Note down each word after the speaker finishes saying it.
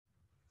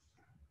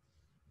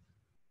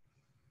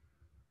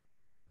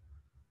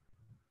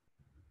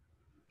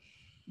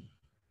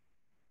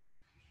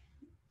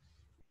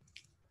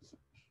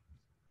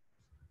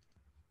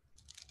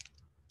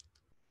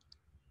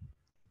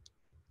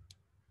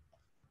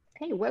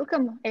Okay,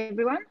 welcome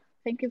everyone.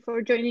 Thank you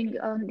for joining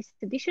this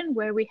edition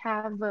where we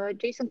have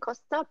Jason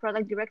Costa,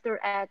 product director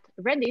at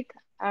Reddit,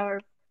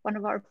 our one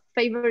of our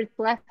favorite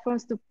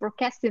platforms to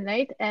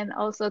procrastinate and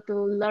also to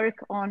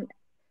lurk on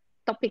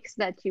topics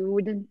that you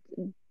wouldn't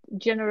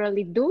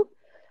generally do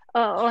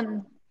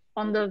on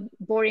the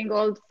boring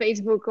old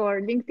Facebook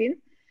or LinkedIn.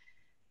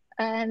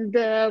 And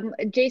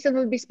Jason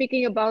will be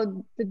speaking about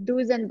the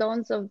do's and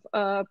don'ts of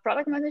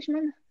product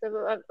management.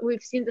 So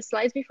we've seen the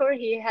slides before.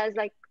 He has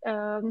like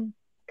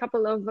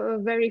couple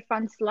of very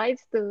fun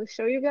slides to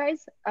show you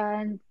guys.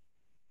 And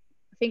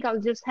I think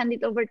I'll just hand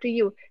it over to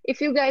you.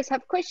 If you guys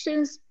have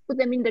questions, put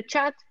them in the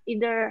chat,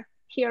 either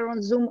here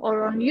on Zoom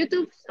or on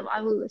YouTube. So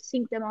I will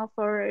sync them up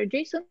for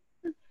Jason.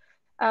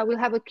 We'll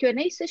have a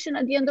Q&A session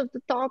at the end of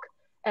the talk.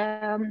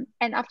 And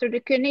after the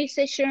Q&A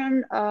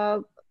session,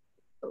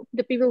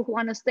 the people who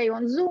want to stay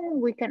on Zoom,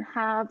 we can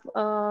have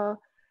a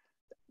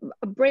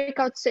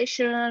breakout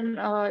session,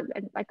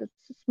 like a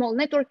small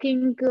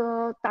networking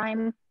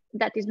time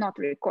that is not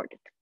recorded.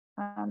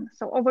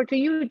 So over to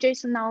you,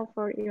 Jason, now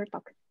for your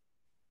talk.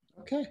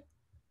 Okay.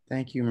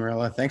 Thank you,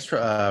 Marilla. Thanks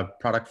for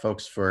product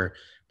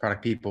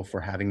people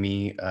for having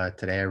me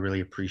today. I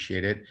really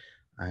appreciate it.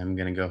 I'm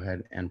going to go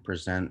ahead and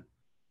present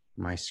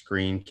my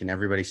screen. Can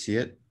everybody see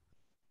it?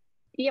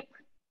 Yep.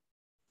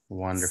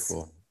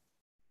 Wonderful.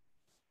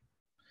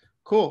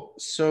 Cool.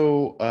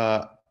 So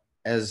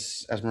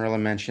as Marilla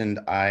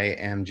mentioned, I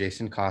am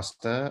Jason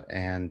Costa,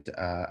 and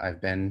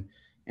I've been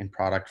in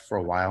product for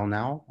a while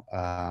now.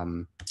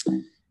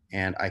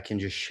 And I can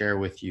just share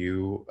with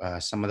you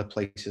some of the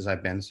places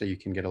I've been so you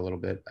can get a little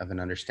bit of an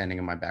understanding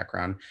of my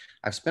background.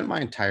 I've spent my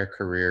entire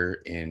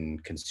career in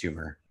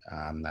consumer.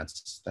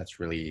 That's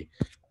really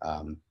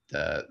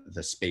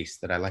the space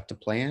that I like to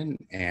play in.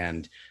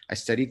 And I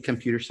studied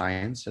computer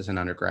science as an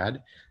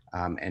undergrad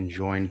and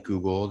joined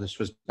Google. This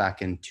was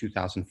back in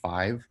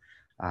 2005.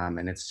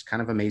 And it's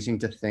kind of amazing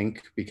to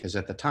think because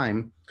at the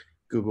time,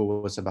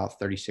 Google was about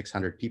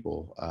 3,600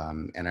 people.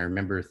 And I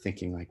remember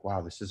thinking like,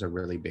 wow, this is a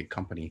really big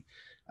company.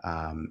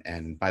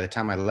 And by the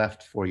time I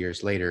left 4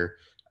 years later,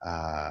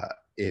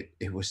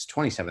 it was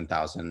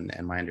 27,000.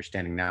 And my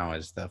understanding now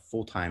is the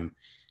full-time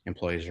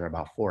employees are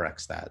about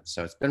 4x that.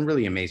 So it's been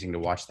really amazing to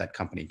watch that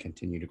company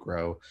continue to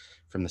grow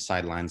from the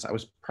sidelines. I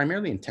was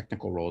primarily in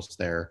technical roles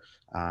there,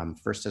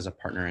 first as a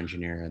partner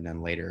engineer and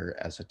then later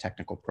as a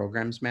technical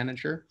programs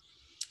manager.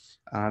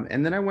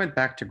 And then I went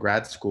back to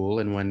grad school,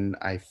 and when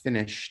I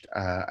finished,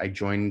 I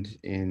joined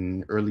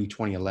in early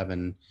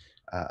 2011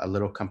 a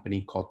little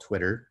company called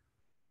Twitter,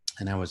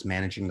 and I was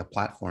managing the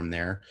platform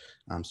there.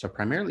 So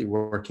primarily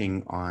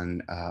working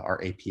on our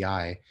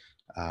API,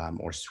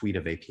 or suite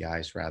of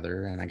APIs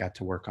rather, and I got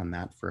to work on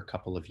that for a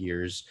couple of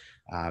years,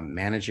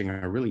 managing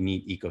a really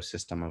neat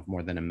ecosystem of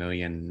more than 1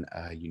 million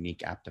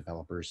unique app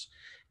developers.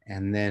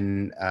 And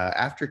then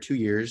after 2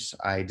 years,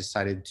 I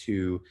decided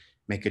to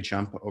make a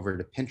jump over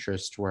to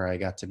Pinterest, where I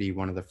got to be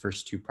one of the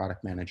first 2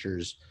 product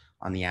managers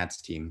on the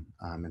ads team.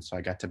 And so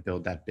I got to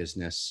build that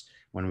business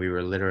when we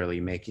were literally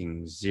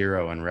making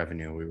 0 in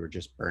revenue. We were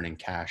just burning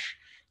cash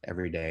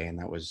every day. And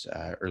that was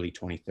early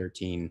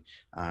 2013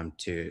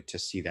 to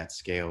see that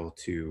scale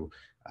to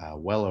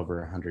well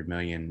over 100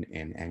 million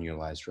in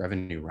annualized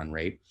revenue run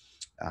rate.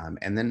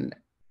 And then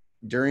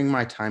during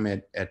my time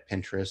at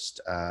Pinterest,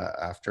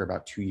 after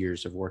about 2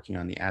 years of working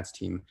on the ads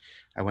team,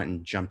 I went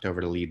and jumped over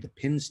to lead the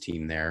pins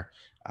team there.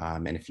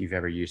 And if you've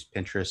ever used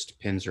Pinterest,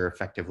 pins are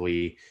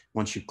effectively,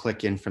 once you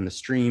click in from the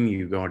stream,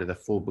 you go into the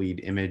full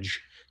bleed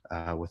image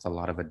with a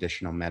lot of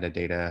additional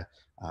metadata.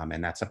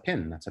 And that's a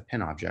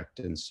pin object.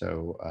 And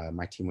so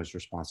my team was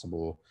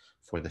responsible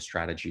for the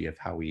strategy of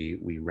how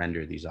we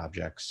render these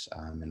objects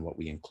and what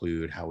we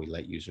include, how we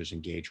let users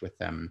engage with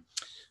them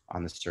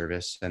on the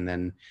service. And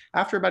then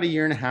after about 1.5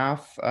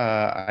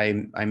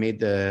 years, I made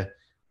the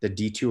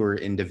detour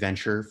into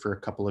venture for a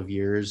couple of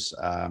years.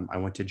 I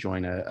went to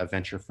join a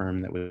venture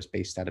firm that was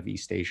based out of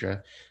East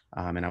Asia.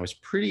 And I was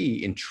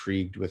pretty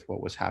intrigued with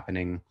what was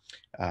happening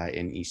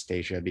in East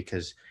Asia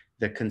because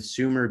the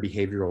consumer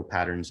behavioral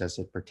patterns as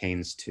it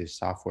pertains to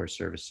software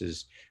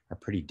services are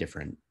pretty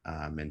different.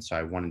 And so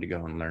I wanted to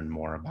go and learn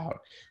more about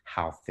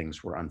how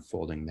things were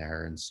unfolding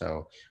there. And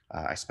so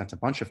I spent a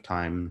bunch of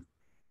time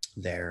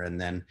there. And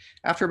then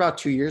after about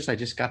 2 years, I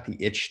just got the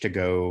itch to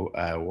go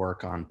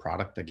work on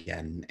product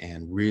again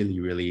and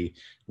really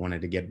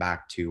wanted to get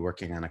back to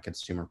working on a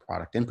consumer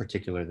product in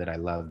particular that I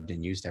loved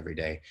and used every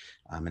day.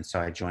 And so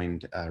I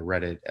joined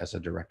Reddit as a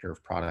director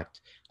of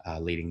product,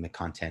 leading the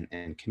content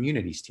and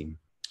communities team.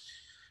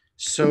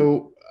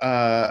 So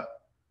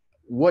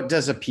what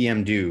does a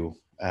PM do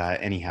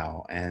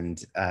anyhow?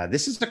 And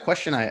this is a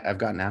question I've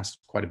gotten asked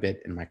quite a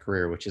bit in my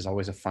career, which is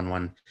always a fun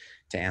one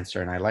to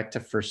answer. And I like to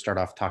first start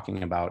off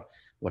talking about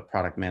what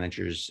product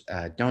managers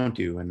don't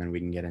do, and then we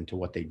can get into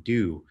what they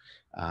do.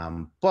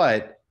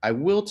 But I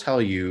will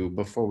tell you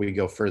before we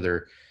go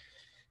further,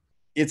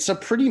 it's a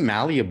pretty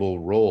malleable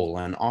role,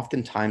 and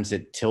oftentimes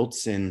it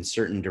tilts in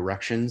certain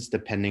directions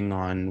depending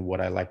on what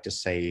I like to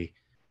say,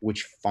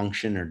 which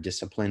function or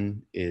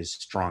discipline is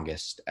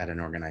strongest at an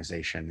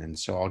organization. And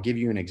so I'll give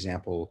you an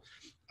example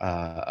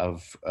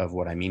of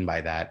what I mean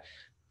by that.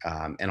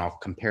 And I'll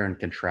compare and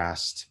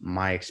contrast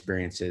my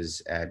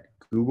experiences at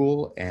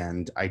Google.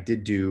 And I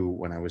did do,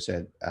 when I was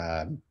at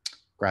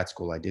grad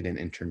school, I did an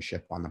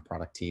internship on the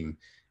product team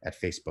at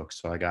Facebook.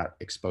 So I got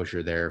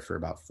exposure there for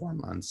about 4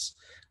 months.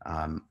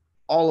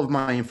 All of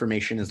my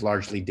information is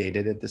largely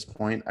dated at this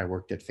point. I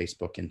worked at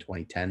Facebook in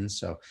 2010,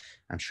 so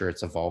I'm sure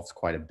it's evolved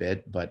quite a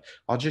bit, but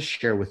I'll just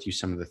share with you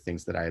some of the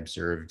things that I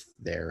observed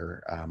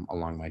there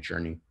along my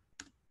journey.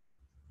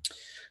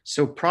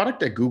 So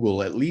product at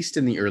Google, at least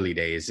in the early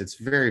days, it's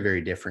very,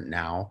 very different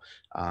now.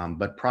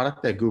 But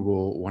product at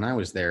Google, when I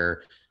was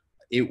there,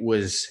 it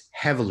was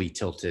heavily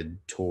tilted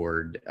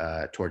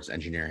towards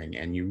engineering,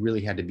 and you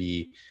really had to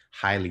be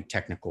highly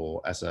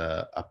technical as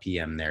a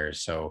PM there.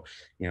 So,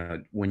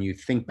 when you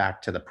think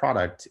back to the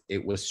product,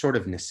 it was sort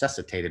of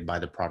necessitated by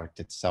the product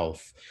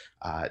itself.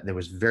 There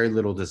was very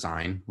little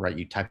design, right?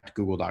 You typed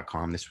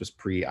google.com. This was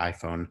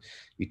pre-iPhone.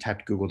 You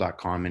typed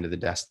google.com into the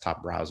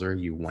desktop browser.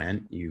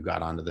 You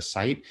got onto the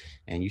site,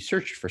 and you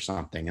searched for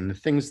something. And the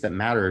things that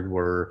mattered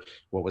were,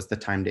 what was the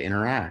time to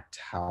interact?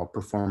 How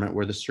performant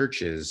were the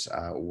searches?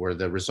 Were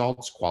the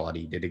results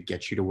quality? Did it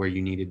get you to where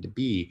you needed to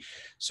be?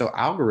 So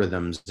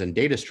algorithms and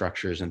data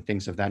structures and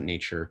things of that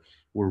nature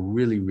were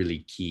really, really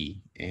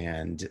key.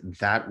 And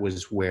that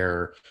was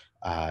where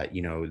a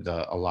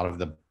lot of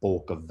the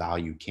bulk of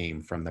value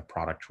came from the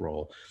product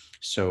role.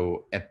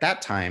 So at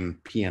that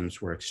time, PMs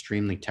were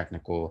extremely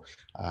technical.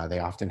 They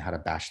often had a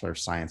Bachelor of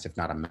Science, if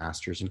not a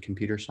master's in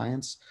computer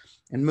science.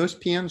 And most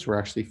PMs were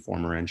actually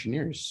former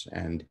engineers.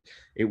 And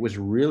it was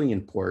really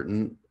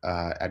important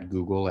at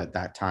Google at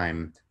that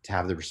time to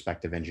have the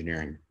respect of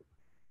engineering.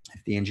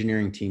 If the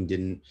engineering team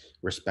didn't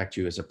respect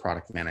you as a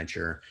product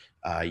manager,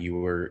 you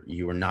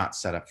were not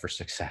set up for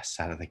success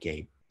out of the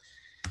gate.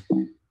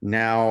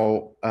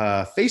 Now,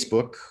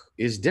 Facebook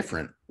is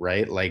different,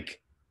 right?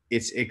 Like,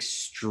 it's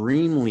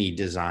extremely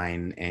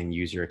design and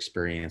user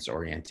experience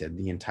oriented.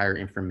 The entire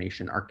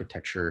information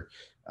architecture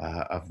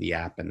of the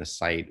app and the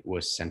site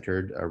was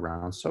centered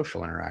around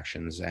social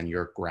interactions and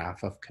your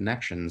graph of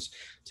connections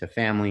to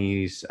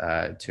families,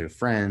 to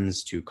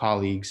friends, to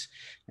colleagues,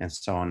 and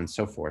so on and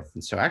so forth.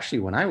 And so actually,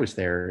 when I was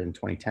there in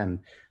 2010,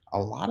 a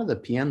lot of the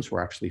PMs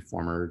were actually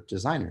former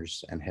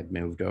designers and had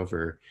moved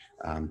over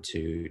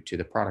to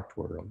the product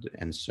world.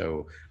 And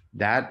so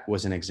that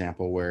was an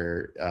example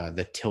where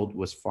the tilt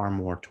was far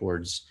more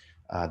towards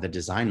the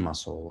design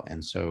muscle.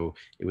 And so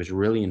it was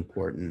really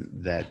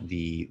important that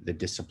the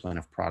discipline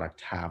of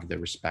product have the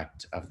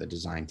respect of the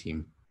design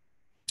team.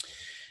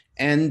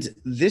 And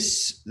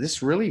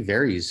this really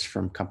varies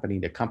from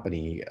company to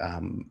company.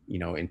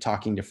 In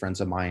talking to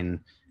friends of mine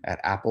at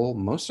Apple,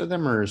 most of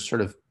them are sort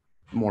of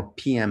more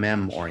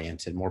PMM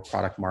oriented, more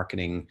product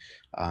marketing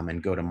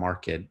and go to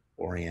market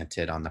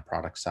oriented on the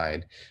product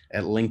side.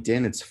 At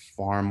LinkedIn, it's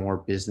far more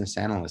business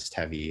analyst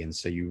heavy. And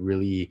so you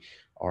really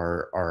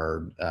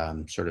are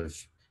sort of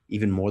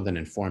even more than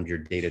informed, you're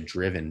data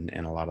driven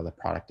in a lot of the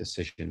product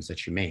decisions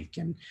that you make.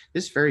 And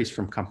this varies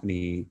from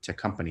company to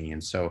company.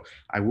 And so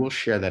I will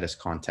share that as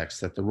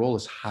context, that the role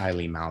is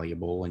highly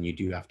malleable and you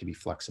do have to be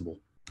flexible.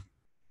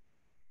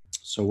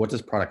 So what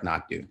does product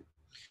not do?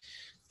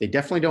 They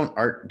definitely don't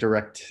art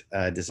direct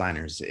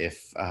designers.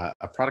 If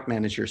a product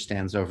manager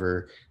stands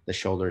over the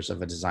shoulders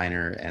of a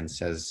designer and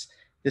says,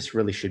 this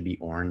really should be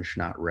orange,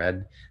 not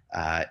red,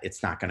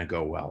 it's not going to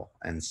go well.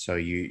 And so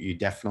you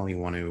definitely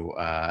want to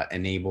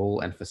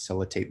enable and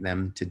facilitate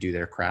them to do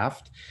their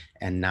craft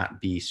and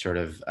not be sort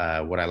of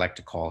what I like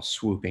to call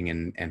swooping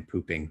and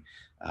pooping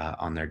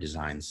on their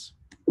designs.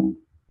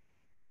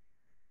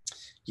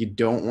 You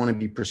don't want to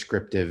be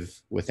prescriptive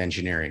with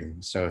engineering.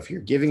 So if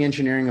you're giving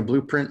engineering a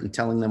blueprint and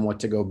telling them what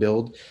to go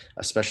build,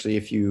 especially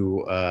if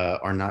you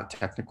are not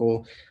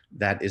technical,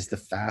 that is the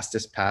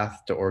fastest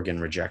path to organ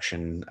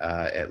rejection,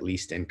 at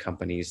least in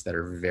companies that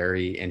are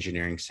very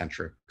engineering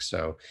centric.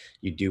 So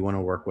you do want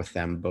to work with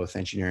them. Both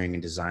engineering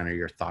and design are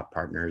your thought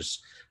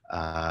partners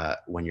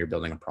when you're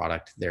building a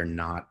product. They're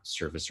not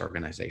service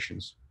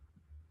organizations.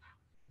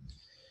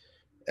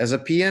 As a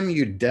PM,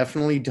 you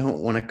definitely don't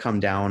want to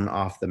come down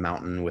off the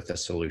mountain with a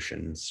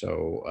solution.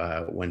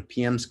 So when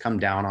PMs come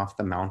down off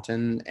the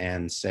mountain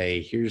and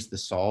say, here's the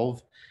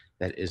solve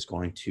that is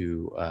going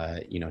to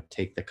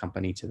take the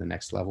company to the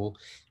next level,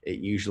 it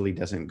usually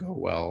doesn't go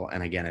well.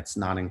 And again, it's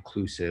not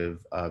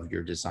inclusive of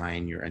your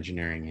design, your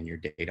engineering, and your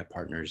data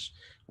partners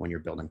when you're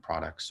building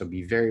products. So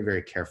be very,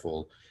 very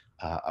careful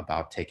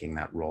about taking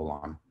that role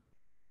on.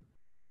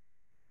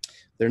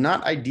 They're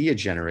not idea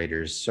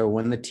generators. So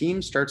when the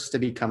team starts to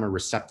become a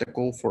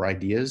receptacle for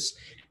ideas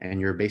and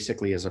you're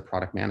basically, as a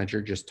product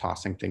manager, just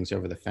tossing things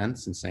over the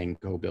fence and saying,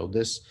 go build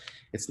this,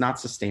 it's not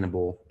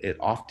sustainable. It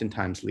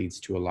oftentimes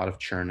leads to a lot of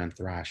churn and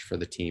thrash for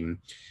the team.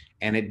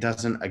 And it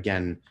doesn't,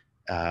 again,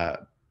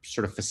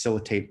 sort of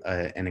facilitate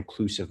an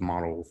inclusive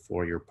model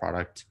for your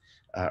product,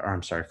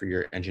 for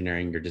your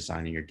engineering, your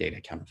design, and your data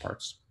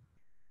counterparts.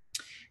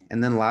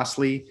 And then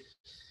lastly,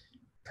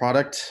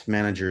 Product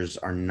managers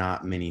are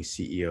not mini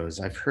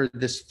CEOs. I've heard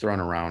this thrown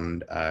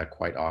around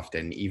quite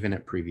often, even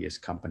at previous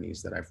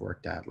companies that I've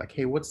worked at. Like,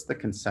 hey, what's the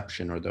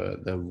conception or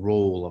the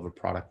role of a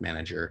product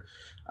manager?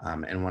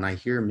 And when I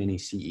hear mini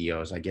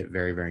CEOs, I get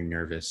very, very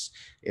nervous.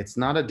 It's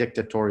not a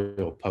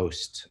dictatorial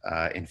post.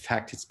 In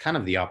fact, it's kind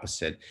of the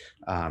opposite.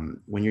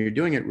 When you're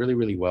doing it really,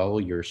 really well,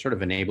 you're sort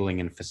of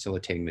enabling and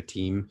facilitating the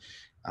team.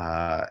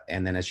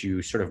 And then as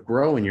you sort of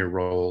grow in your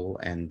role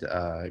and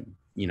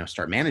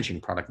start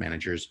managing product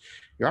managers,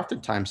 you're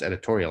oftentimes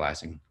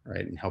editorializing,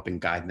 right, and helping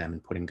guide them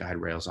and putting guide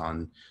rails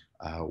on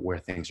where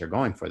things are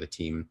going for the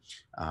team.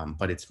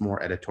 But it's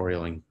more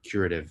editorial and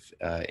curative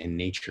in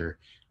nature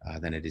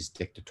than it is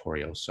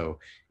dictatorial. So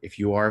if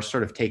you are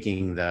sort of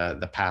taking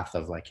the path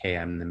of like, hey,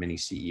 I'm the mini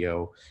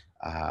CEO,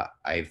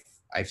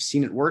 I've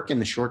seen it work in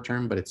the short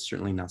term, but it's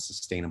certainly not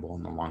sustainable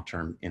in the long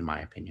term, in my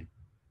opinion.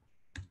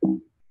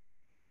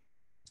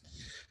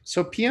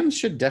 So PMs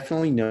should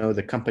definitely know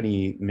the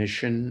company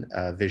mission,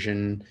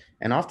 vision,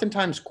 and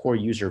oftentimes core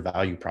user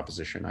value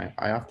proposition.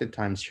 I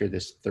oftentimes hear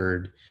this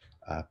third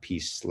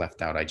piece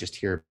left out. I just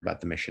hear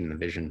about the mission and the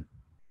vision,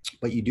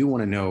 but you do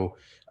want to know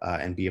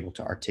and be able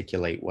to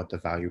articulate what the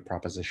value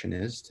proposition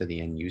is to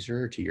the end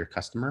user, to your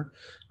customer.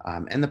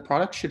 And the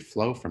product should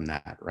flow from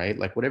that, right?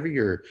 Like whatever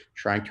you're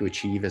trying to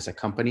achieve as a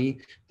company,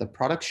 the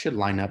product should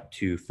line up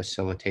to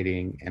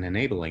facilitating and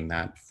enabling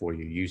that for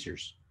your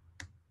users.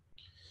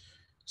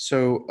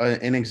 So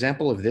an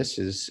example of this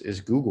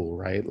is Google,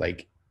 right?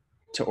 Like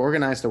to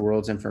organize the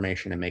world's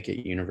information and make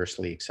it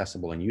universally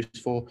accessible and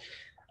useful.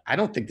 I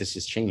don't think this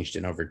has changed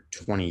in over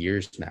 20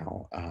 years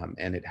now.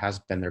 And it has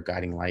been their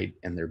guiding light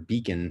and their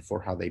beacon for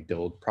how they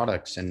build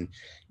products. And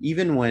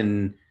even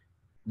when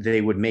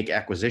they would make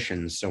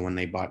acquisitions. So when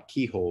they bought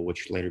Keyhole,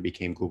 which later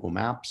became Google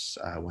Maps,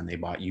 when they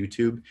bought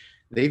YouTube,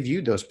 they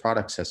viewed those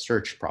products as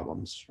search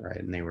problems, right?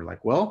 And they were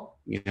like, well,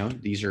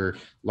 these are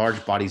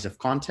large bodies of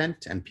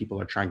content and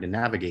people are trying to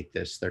navigate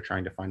this. They're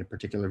trying to find a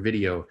particular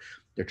video.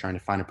 They're trying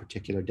to find a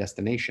particular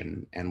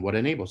destination. And what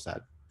enables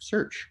that?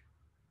 Search.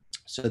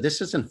 So this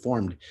has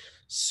informed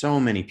so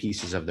many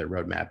pieces of their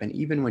roadmap. And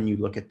even when you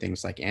look at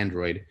things like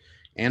Android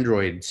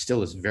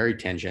still is very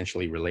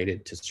tangentially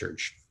related to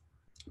search,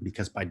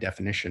 because by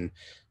definition,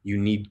 you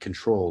need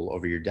control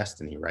over your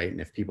destiny, right? And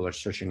if people are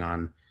searching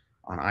on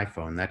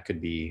iPhone, that could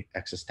be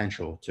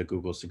existential to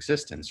Google's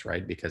existence,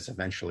 right? Because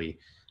eventually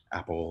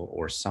Apple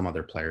or some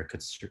other player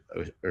could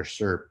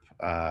usurp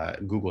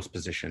Google's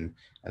position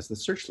as the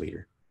search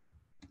leader.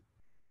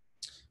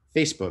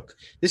 Facebook.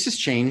 This has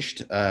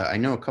changed. I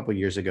know a couple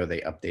years ago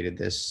they updated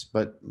this,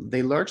 but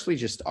they largely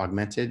just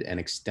augmented and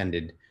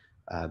extended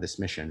this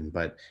mission.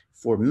 But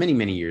for many,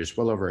 many years,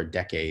 well over a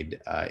decade,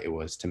 it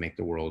was to make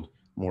the world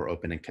more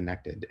open and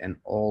connected. And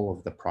all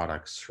of the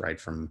products, right,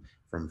 from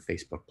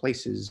Facebook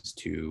Places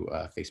to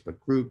Facebook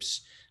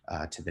Groups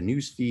to the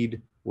news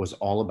feed was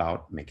all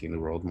about making the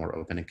world more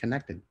open and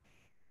connected.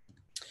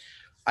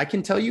 I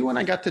can tell you when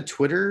I got to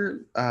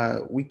Twitter,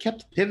 we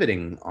kept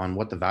pivoting on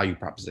what the value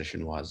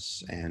proposition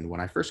was. And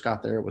when I first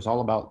got there, it was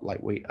all about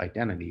lightweight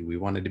identity. We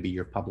wanted to be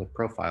your public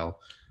profile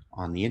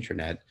on the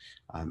internet.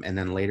 And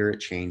then later it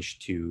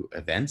changed to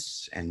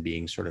events and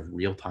being sort of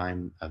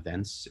real-time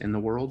events in the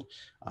world.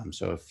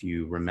 So if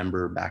you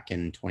remember back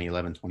in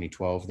 2011,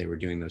 2012, they were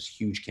doing those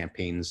huge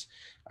campaigns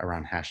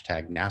around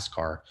hashtag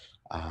NASCAR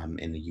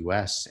in the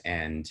US.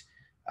 And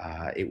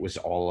it was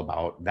all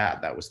about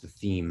that. That was the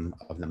theme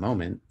of the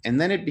moment.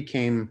 And then it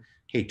became,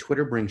 hey,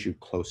 Twitter brings you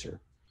closer.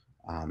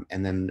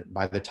 And then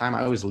by the time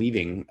I was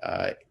leaving,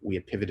 we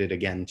had pivoted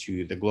again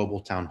to the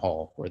global town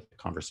hall where the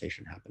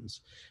conversation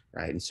happens,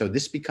 right? And so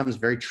this becomes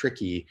very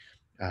tricky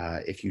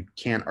if you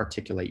can't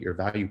articulate your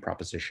value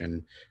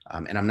proposition.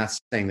 And I'm not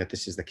saying that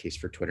this is the case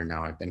for Twitter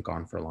now. I've been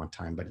gone for a long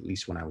time, but at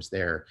least when I was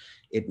there,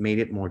 it made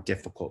it more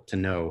difficult to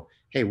know,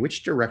 hey,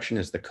 which direction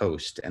is the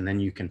coast? And then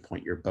you can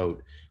point your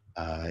boat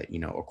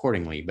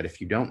accordingly. But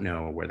if you don't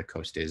know where the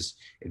coast is,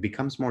 it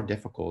becomes more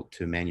difficult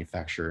to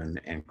manufacture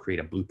and create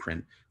a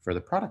blueprint for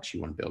the products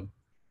you want to build.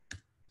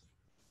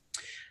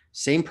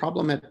 Same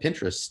problem at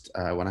Pinterest.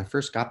 When I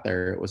first got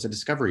there, it was a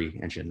discovery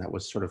engine. That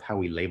was sort of how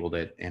we labeled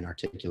it and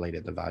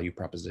articulated the value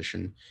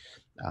proposition.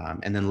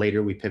 And then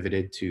later we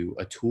pivoted to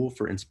a tool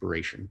for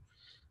inspiration.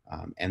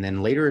 And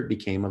then later it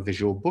became a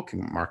visual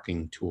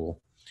bookmarking tool.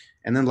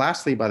 And then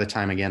lastly, by the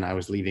time, again, I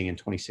was leaving in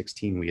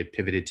 2016, we had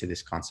pivoted to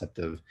this concept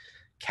of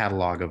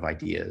catalog of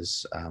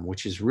ideas,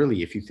 which is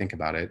really, if you think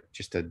about it,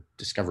 just a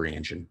discovery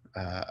engine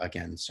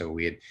again. So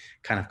we had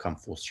kind of come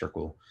full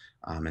circle.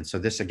 And so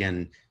this,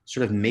 again,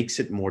 sort of makes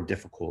it more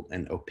difficult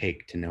and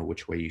opaque to know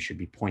which way you should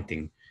be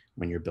pointing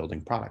when you're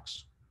building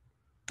products.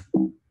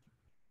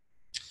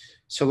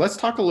 So let's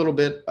talk a little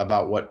bit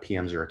about what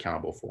PMs are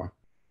accountable for.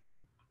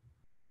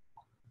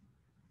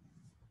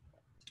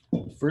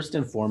 First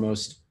and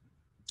foremost,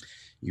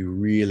 you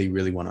really,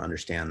 really want to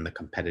understand the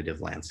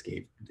competitive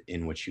landscape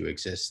in which you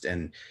exist.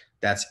 And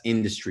that's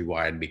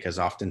industry-wide, because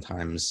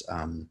oftentimes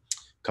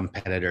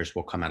competitors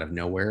will come out of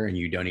nowhere and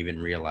you don't even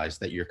realize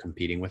that you're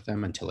competing with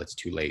them until it's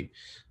too late.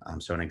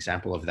 So an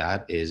example of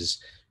that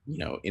is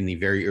in the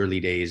very early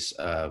days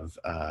of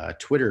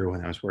Twitter,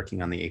 when I was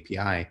working on the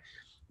API,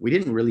 we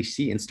didn't really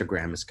see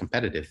Instagram as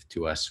competitive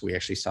to us. We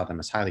actually saw them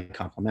as highly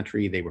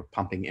complementary. They were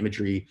pumping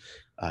imagery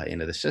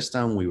into the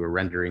system. We were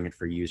rendering it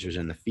for users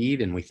in the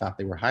feed, and we thought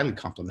they were highly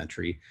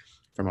complementary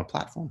from a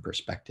platform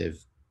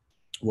perspective.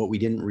 What we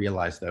didn't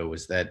realize, though,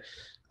 was that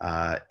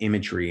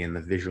imagery and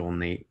the visual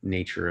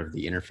nature of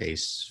the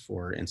interface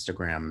for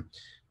Instagram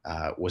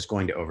was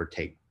going to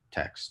overtake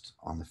text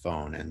on the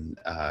phone. And,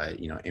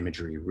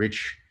 imagery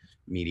rich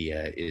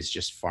media is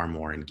just far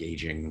more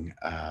engaging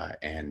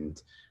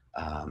and,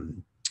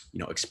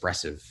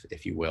 expressive,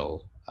 if you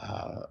will,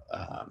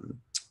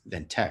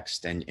 than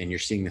text. And you're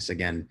seeing this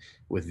again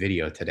with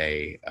video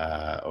today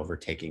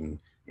overtaking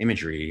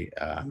imagery.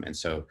 And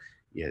so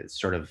it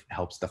sort of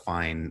helps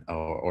define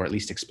or at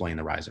least explain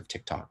the rise of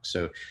TikTok.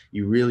 So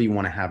you really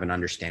want to have an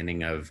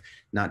understanding of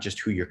not just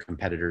who your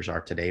competitors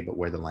are today, but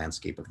where the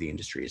landscape of the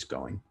industry is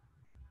going.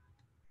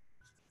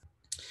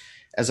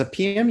 As a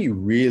PM, you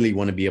really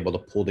want to be able to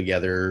pull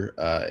together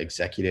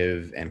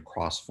executive and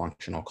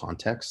cross-functional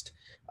context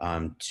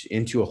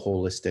into a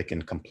holistic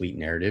and complete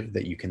narrative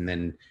that you can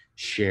then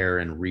share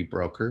and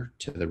rebroker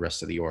to the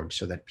rest of the org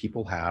so that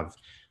people have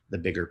the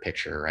bigger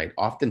picture, right?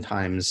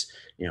 Oftentimes,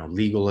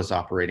 legal is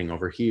operating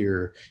over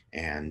here,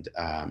 and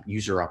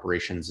user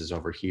operations is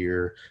over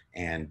here,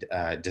 and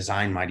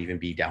design might even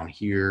be down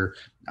here.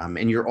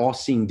 And you're all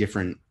seeing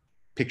different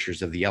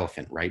pictures of the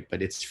elephant, right?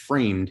 But it's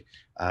framed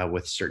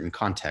with certain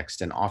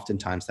context. And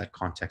oftentimes that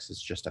context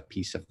is just a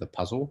piece of the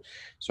puzzle.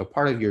 So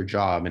part of your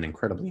job, an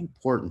incredibly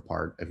important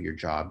part of your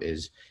job,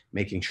 is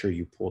making sure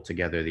you pull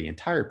together the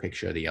entire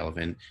picture of the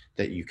elephant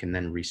that you can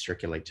then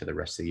recirculate to the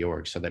rest of the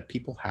org so that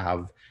people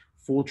have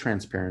full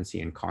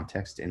transparency and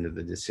context into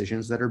the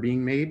decisions that are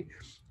being made.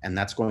 And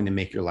that's going to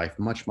make your life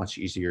much, much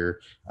easier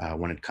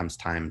when it comes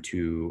time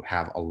to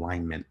have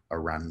alignment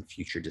around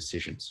future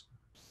decisions.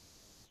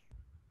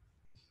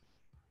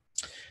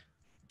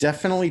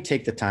 Definitely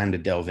take the time to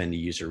delve into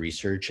user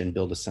research and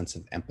build a sense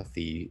of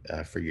empathy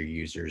for your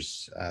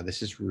users.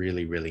 This is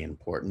really, really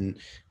important.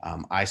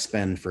 I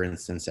spend, for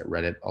instance, at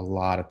Reddit, a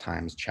lot of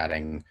times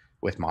chatting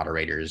with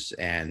moderators,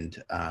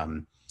 and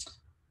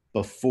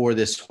before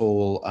this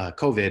whole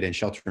COVID and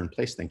shelter in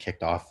place thing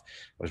kicked off,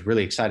 I was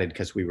really excited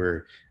because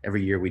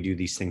every year we do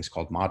these things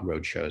called mod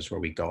road shows where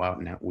we go out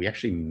and we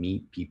actually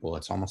meet people.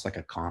 It's almost like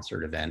a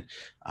concert event.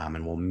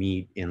 And we'll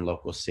meet in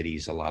local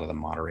cities, a lot of the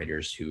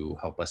moderators who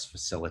help us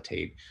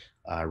facilitate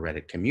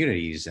Reddit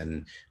communities.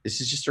 And this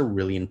is just a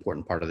really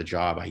important part of the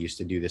job. I used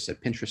to do this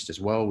at Pinterest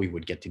as well. We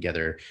would get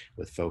together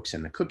with folks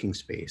in the cooking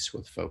space,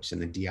 with folks in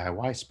the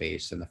DIY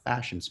space and the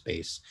fashion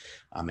space,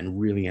 and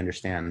really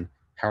understand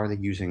how are they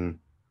using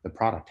the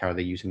product, how are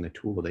they using the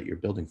tool that you're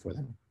building for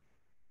them.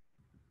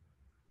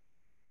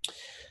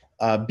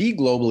 Be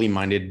globally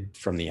minded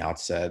from the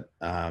outset.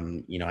 I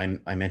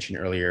mentioned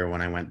earlier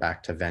when I went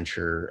back to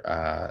venture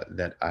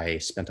that I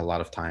spent a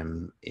lot of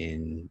time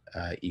in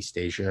East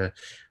Asia.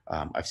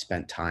 I've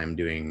spent time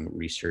doing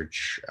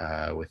research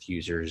with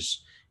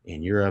users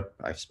in Europe.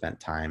 I've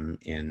spent time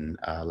in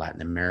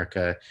Latin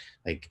America.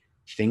 Like,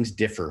 things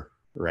differ,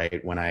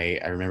 right?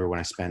 I remember when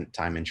I spent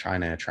time in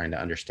China trying to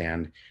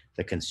understand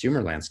the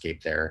consumer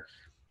landscape there,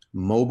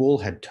 mobile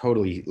had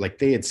totally,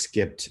 they had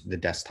skipped the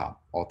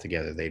desktop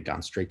altogether. They'd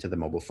gone straight to the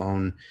mobile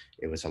phone.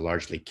 It was a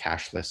largely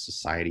cashless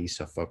society.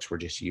 So folks were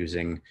just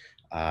using,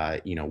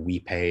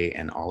 WePay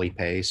and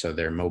Alipay. So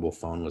their mobile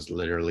phone was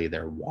literally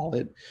their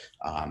wallet.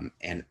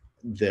 And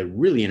the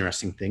really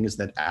interesting thing is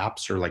that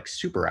apps are like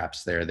super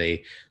apps there.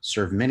 They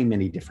serve many,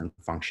 many different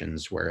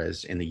functions.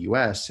 Whereas in the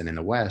US and in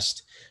the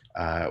West,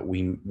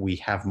 we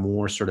have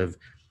more sort of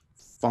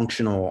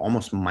functional,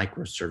 almost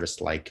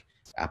microservice-like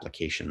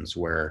applications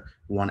where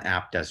one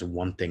app does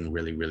one thing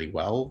really, really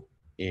well.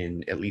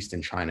 At least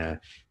in China,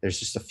 there's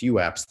just a few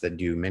apps that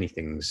do many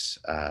things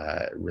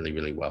really,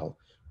 really well.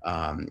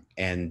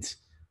 And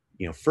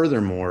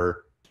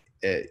furthermore,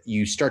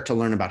 you start to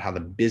learn about how the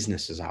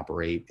businesses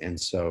operate. And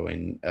so,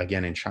 in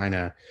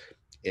China,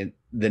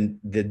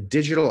 the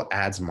digital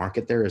ads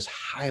market there is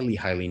highly,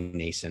 highly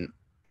nascent.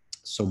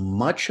 So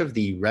much of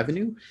the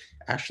revenue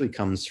actually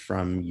comes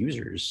from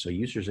users. So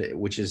users,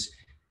 which is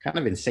kind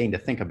of insane to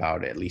think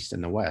about, at least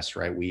in the West,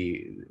 right?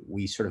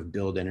 We sort of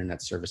build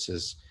internet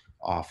services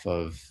off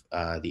of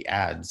the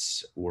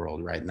ads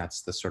world, right? And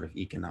that's the sort of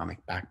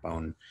economic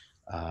backbone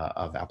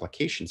of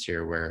applications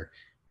here, where,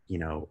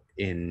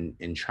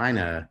 in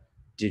China,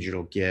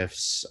 digital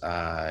gifts,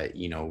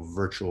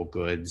 virtual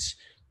goods,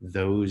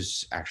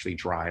 those actually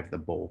drive the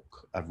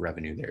bulk of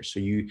revenue there. So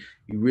you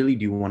really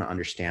do want to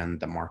understand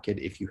the market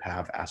if you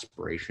have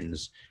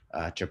aspirations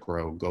to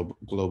grow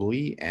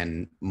globally,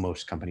 and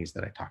most companies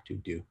that I talk to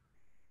do.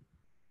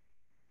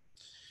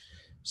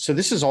 So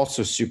this is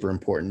also super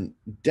important.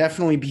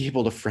 Definitely be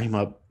able to frame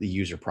up the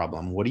user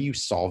problem. What are you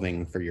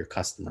solving for your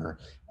customer?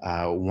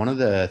 One of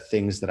the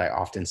things that I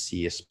often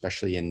see,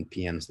 especially in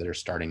PMs that are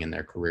starting in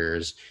their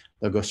careers,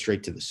 they'll go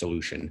straight to the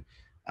solution.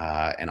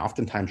 And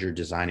oftentimes you're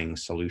designing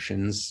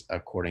solutions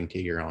according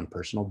to your own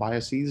personal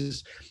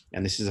biases.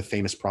 And this is a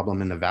famous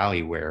problem in the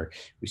Valley where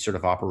we sort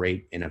of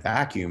operate in a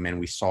vacuum and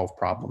we solve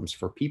problems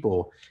for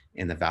people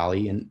in the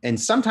Valley. And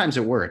sometimes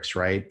it works,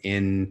 right?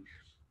 In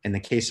the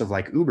case of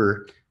like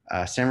Uber,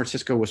 San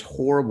Francisco was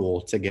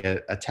horrible to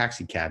get a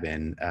taxi cab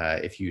in.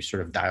 If you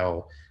sort of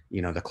dial,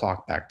 the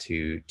clock back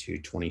to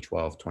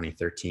 2012,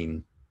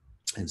 2013.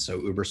 And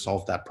so Uber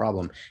solved that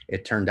problem.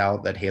 It turned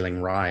out that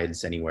hailing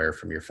rides anywhere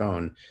from your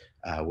phone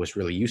was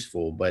really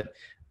useful. But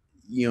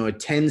it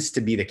tends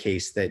to be the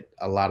case that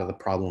a lot of the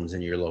problems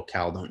in your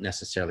locale don't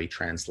necessarily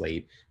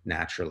translate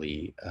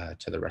naturally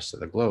to the rest of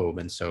the globe.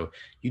 And so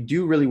you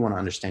do really want to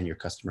understand your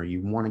customer.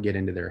 You want to get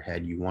into their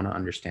head. You want to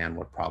understand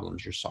what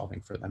problems you're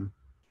solving for them.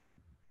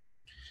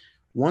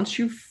 Once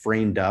you've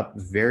framed up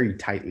very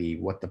tightly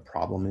what the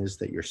problem is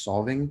that you're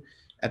solving,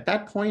 at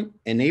that point,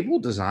 enable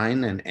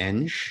design and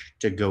eng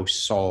to go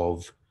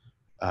solve,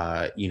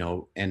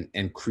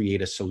 and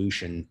create a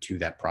solution to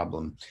that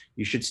problem.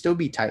 You should still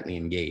be tightly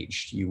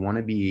engaged. You want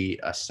to be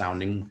a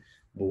sounding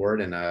board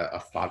and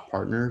a thought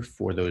partner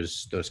for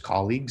those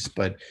colleagues,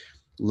 but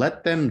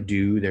let them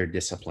do their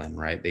discipline,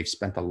 right? They've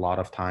spent a lot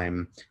of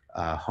time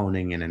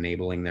honing and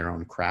enabling their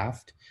own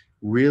craft.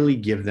 Really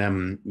give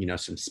them,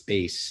 some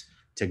space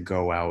to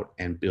go out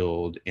and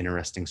build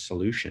interesting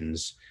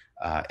solutions.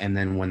 And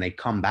then when they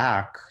come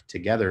back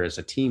together as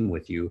a team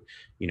with you,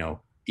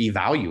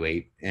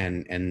 evaluate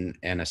and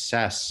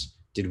assess,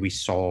 did we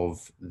solve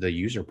the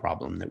user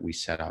problem that we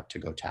set out to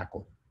go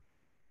tackle?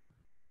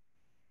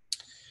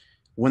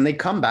 When they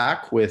come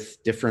back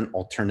with different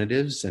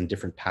alternatives and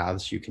different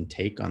paths you can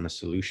take on the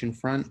solution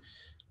front,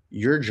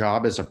 your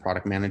job as a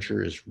product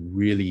manager is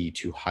really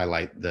to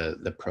highlight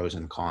the pros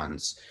and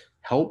cons.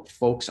 Help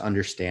folks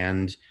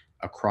understand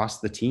across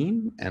the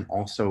team and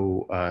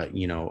also,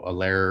 a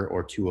layer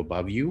or two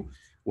above you,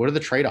 what are the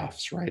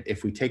trade-offs, right?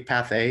 If we take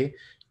path A,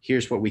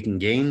 here's what we can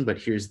gain, but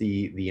here's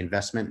the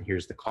investment,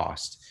 here's the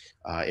cost.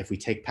 If we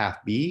take path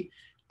B,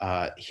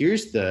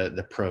 here's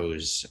the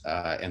pros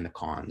and the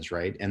cons,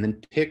 right? And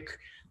then pick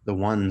the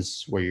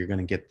ones where you're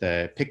going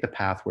to pick the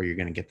path where you're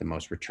going to get the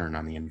most return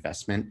on the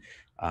investment,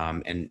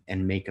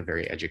 and make a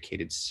very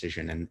educated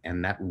decision.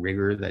 And that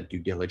rigor, that due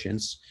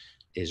diligence,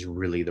 is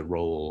really the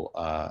role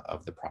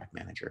of the product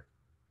manager.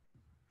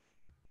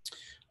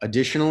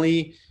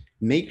 Additionally,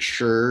 make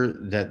sure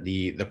that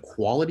the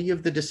quality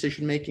of the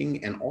decision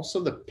making and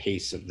also the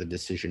pace of the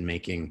decision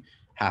making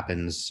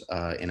happens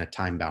in a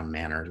time-bound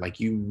manner. Like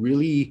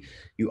you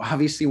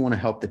obviously want to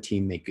help the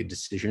team make good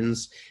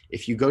decisions.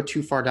 If you go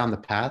too far down the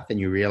path and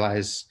you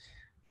realize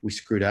we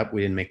screwed up,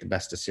 we didn't make the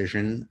best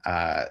decision,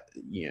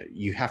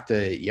 you have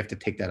to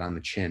take that on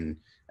the chin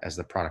as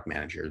the product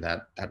manager.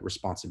 That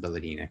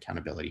responsibility and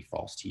accountability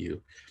falls to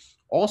you.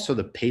 Also,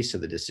 the pace of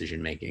the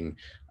decision making,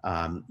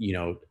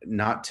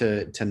 not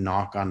to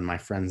knock on my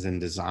friends in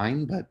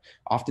design, but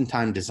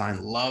oftentimes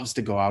design loves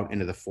to go out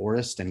into the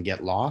forest and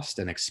get lost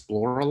and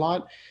explore a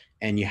lot.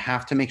 And you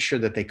have to make sure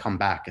that they come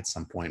back at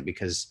some point,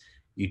 because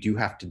you do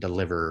have to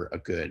deliver a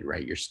good,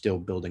 right? You're still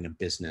building a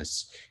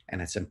business,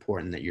 and it's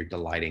important that you're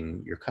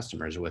delighting your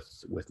customers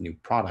with new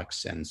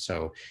products. And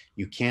so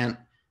you can't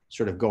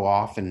sort of go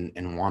off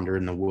and wander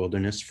in the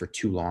wilderness for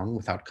too long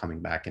without coming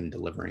back and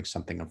delivering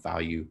something of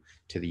value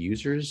to the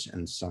users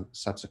and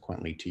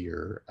subsequently to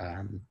your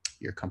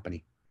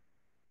company.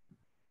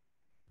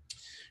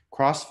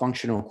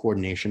 Cross-functional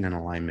coordination and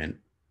alignment.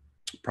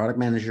 Product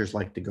managers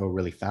like to go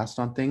really fast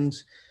on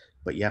things,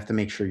 but you have to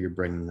make sure you're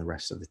bringing the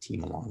rest of the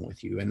team along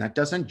with you. And that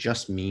doesn't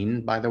just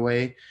mean, by the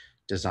way,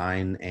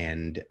 design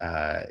and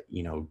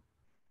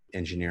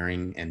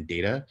engineering and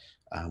data,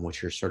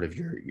 which are sort of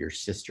your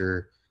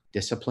sister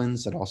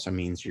disciplines. That also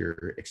means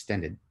your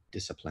extended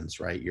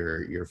disciplines, right?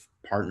 Your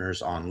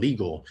partners on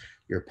legal,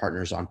 your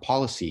partners on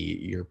policy,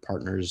 your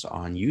partners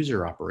on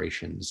user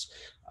operations,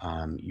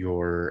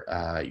 your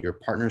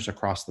partners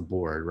across the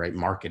board, right?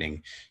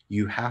 Marketing.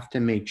 You have to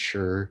make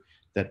sure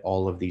that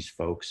all of these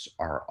folks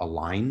are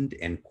aligned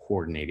and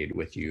coordinated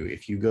with you.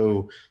 If you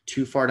go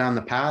too far down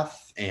the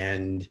path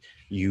and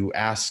you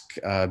ask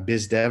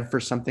biz dev for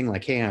something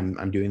like, hey,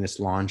 I'm doing this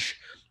launch,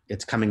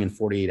 it's coming in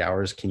 48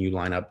 hours. Can you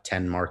line up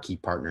 10 marquee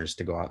partners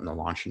to go out in the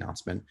launch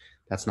announcement?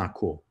 That's not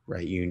cool,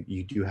 right?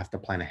 You do have to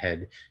plan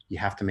ahead. You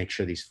have to make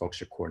sure these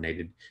folks are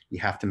coordinated. You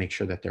have to make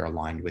sure that they're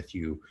aligned with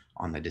you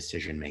on the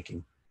decision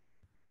making.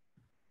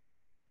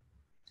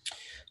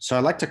 So I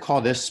like to call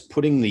this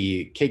putting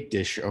the cake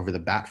dish over the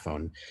bat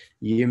phone.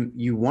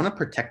 You want to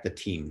protect the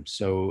team.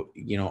 So,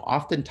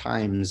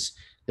 oftentimes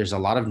there's a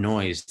lot of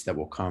noise that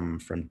will come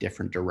from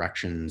different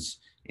directions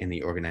in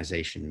the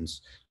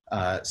organizations.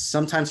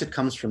 Sometimes it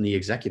comes from the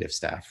executive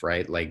staff,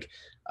 right? Like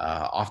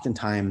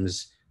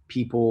oftentimes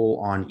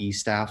people on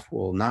e-staff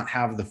will not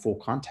have the full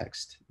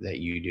context that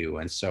you do.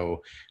 And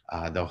so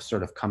they'll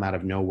sort of come out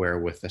of nowhere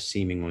with a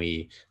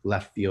seemingly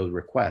left field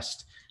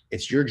request.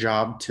 It's your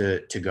job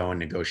to go and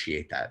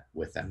negotiate that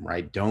with them,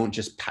 right? Don't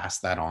just pass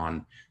that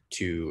on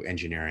to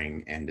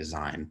engineering and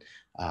design.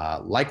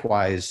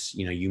 Likewise,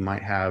 you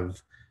might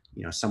have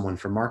someone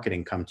from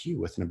marketing come to you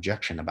with an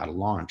objection about a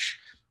launch,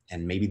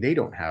 and maybe they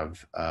don't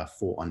have a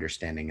full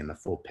understanding and the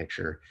full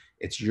picture.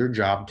 It's your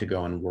job to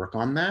go and work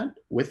on that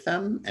with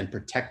them and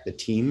protect the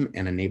team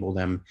and enable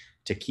them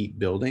to keep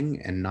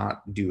building and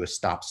not do a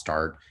stop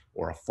start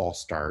or a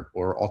false start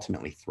or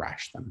ultimately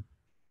thrash them.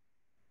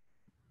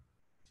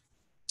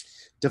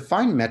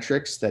 Define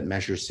metrics that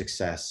measure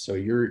success. So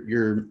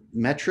your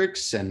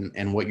metrics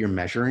and what you're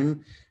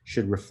measuring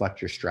should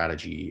reflect your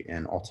strategy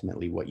and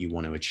ultimately what you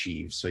want to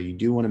achieve. So you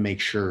do want to make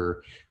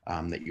sure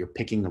that you're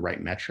picking the right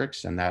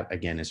metrics. And that,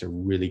 again, is a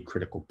really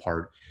critical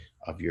part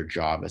of your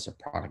job as a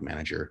product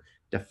manager.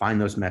 Define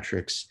those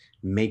metrics,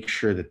 make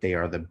sure that they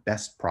are the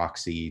best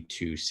proxy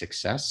to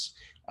success,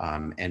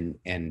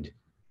 and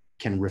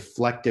can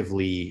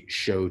reflectively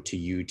show to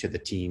you, to the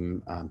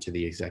team, to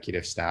the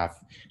executive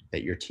staff,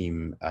 that your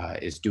team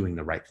is doing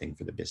the right thing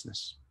for the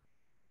business.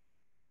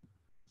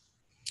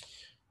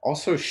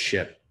 Also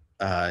ship.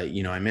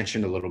 I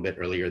mentioned a little bit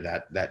earlier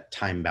that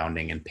time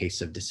bounding and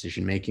pace of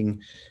decision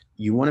making.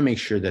 You want to make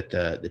sure that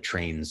the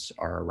trains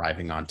are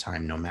arriving on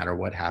time no matter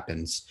what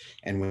happens.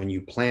 And when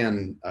you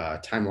plan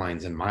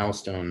timelines and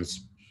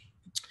milestones,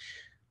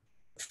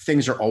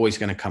 things are always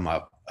going to come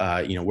up.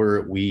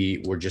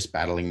 We're just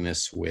battling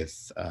this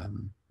with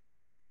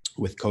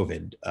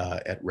COVID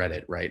at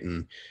Reddit, right?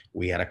 And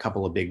we had a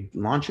couple of big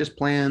launches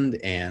planned,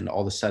 and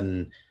all of a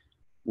sudden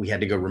we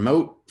had to go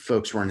remote.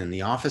 Folks weren't in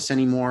the office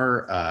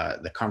anymore.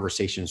 The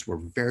conversations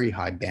were very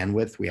high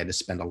bandwidth. We had to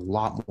spend a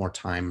lot more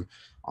time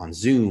on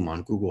Zoom,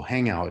 on Google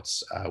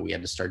Hangouts. We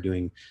had to start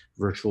doing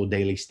virtual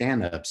daily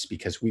stand-ups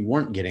because we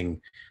weren't getting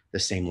the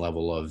same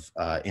level of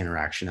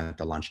interaction at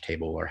the lunch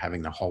table or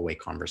having the hallway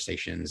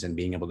conversations and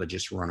being able to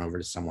just run over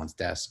to someone's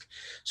desk.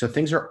 So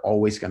things are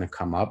always going to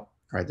come up,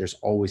 right? There's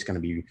always going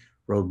to be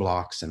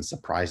roadblocks and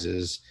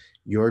surprises.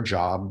 Your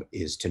job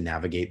is to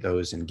navigate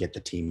those and get the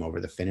team over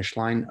the finish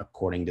line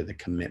according to the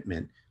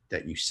commitment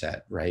that you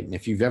set, right? And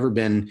if you've ever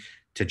been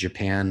to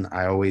Japan,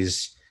 I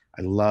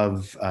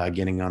love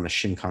getting on the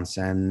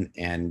Shinkansen,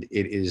 and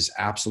it is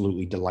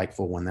absolutely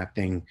delightful when that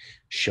thing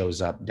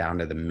shows up down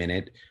to the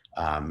minute.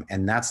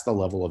 And that's the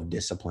level of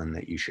discipline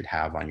that you should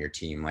have on your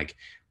team. Like,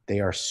 they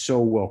are so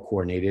well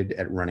coordinated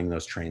at running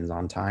those trains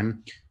on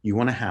time. You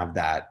want to have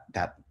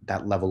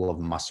that level of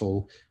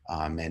muscle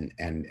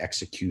and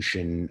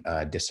execution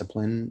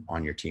discipline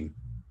on your team.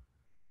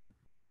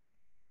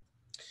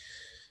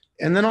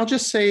 And then I'll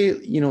just say,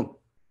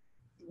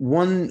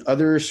 one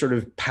other sort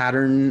of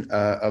pattern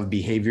of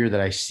behavior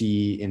that I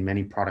see in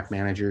many product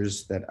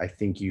managers that I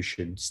think you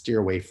should steer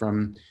away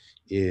from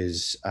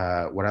is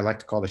what I like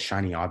to call the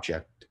shiny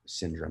object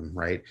syndrome,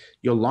 right?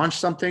 You'll launch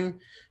something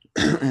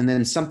and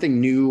then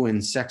something new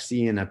and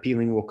sexy and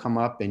appealing will come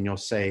up, and you'll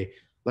say,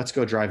 let's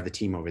go drive the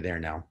team over there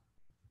now.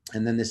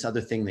 And then this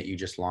other thing that you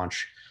just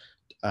launched,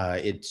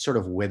 it sort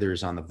of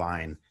withers on the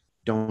vine.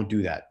 Don't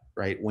do that,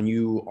 right? When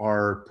you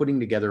are putting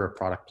together a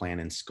product plan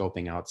and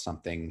scoping out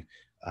something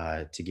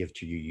to give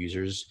to your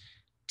users,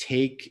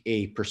 take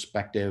a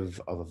perspective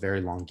of a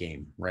very long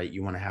game, right?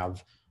 You want to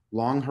have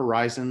long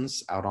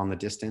horizons out on the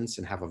distance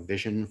and have a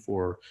vision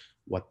for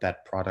what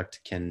that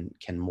product can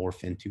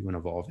morph into and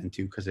evolve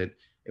into, because it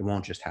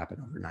won't just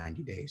happen over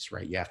 90 days,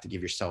 right? You have to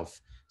give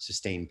yourself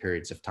sustained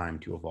periods of time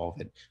to evolve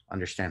it,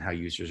 understand how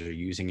users are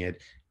using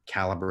it,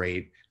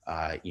 calibrate,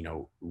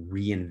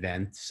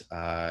 reinvent.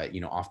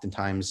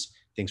 Oftentimes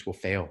things will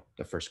fail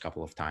the first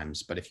couple of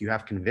times, but if you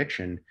have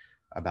conviction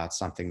about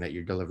something that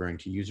you're delivering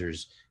to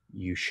users,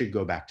 you should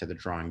go back to the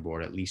drawing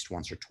board at least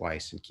once or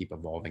twice and keep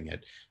evolving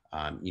it.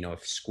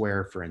 If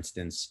Square, for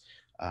instance,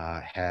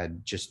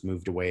 had just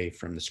moved away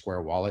from the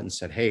Square wallet and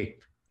said, hey,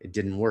 it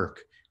didn't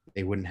work,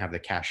 they wouldn't have the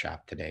Cash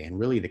App today. And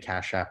really the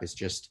Cash App is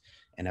just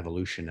an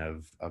evolution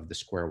of the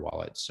Square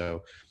wallet.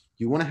 So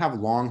you want to have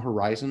long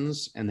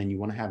horizons, and then you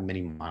want to have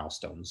many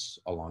milestones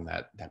along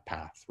that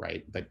path,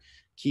 right? But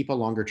keep a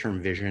longer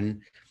term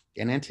vision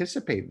and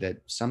anticipate that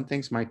some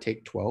things might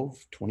take 12,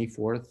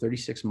 24,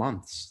 36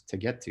 months to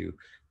get to,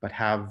 but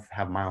have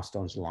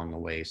milestones along the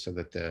way so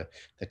that the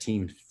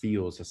team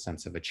feels a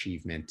sense of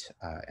achievement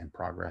and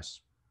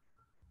progress.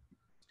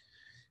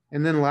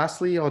 And then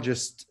lastly, I'll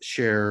just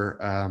share,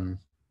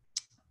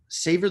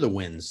 savor the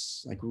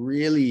wins. Like,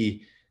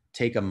 really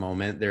take a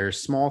moment. There are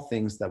small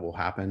things that will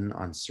happen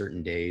on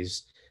certain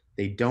days.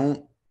 They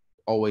don't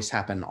always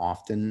happen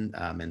often.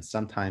 And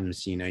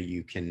sometimes,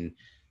 you can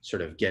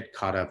sort of get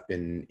caught up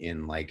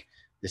in like,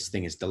 this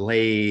thing is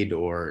delayed,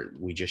 or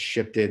we just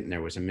shipped it and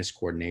there was a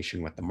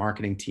miscoordination with the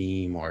marketing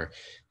team, or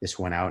this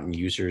went out and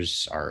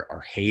users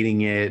are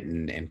hating it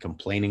and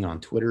complaining on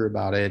Twitter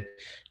about it.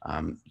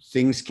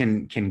 Things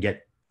can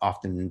get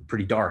often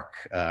pretty dark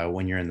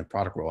when you're in the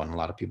product role, and a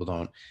lot of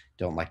people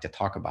don't like to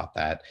talk about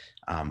that.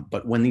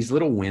 But when these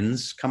little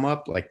wins come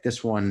up, like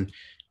this one,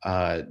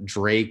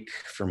 Drake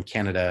from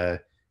Canada,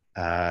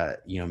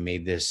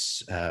 made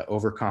this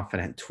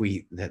overconfident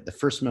tweet that the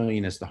first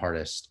million is the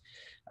hardest.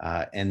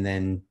 And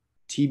then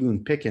T.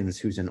 Boone Pickens,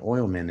 who's an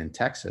oilman in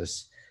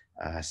Texas,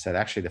 said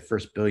actually the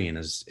first billion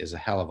is a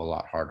hell of a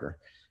lot harder.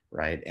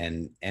 right?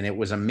 And it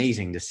was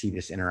amazing to see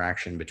this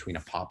interaction between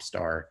a pop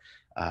star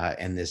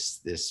and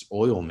this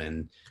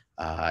oilman,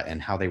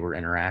 and how they were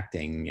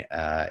interacting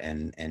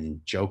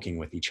and joking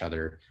with each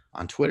other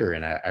on Twitter.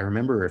 And I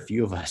remember a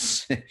few of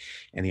us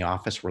in the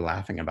office were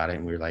laughing about it,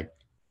 and we were like,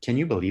 can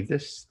you believe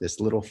this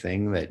little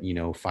thing that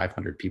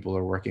 500 people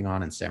are working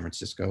on in San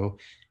Francisco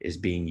is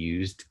being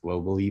used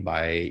globally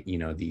by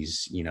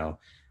these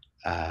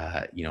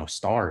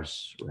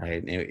stars,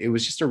 right? And it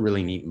was just a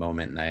really neat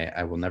moment, and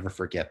I will never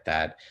forget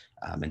that.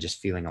 And just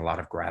feeling a lot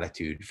of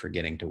gratitude for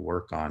getting to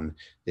work on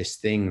this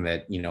thing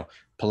that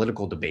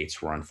political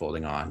debates were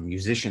unfolding on,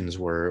 musicians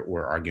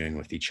were arguing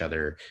with each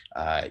other,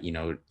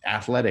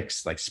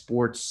 athletics, like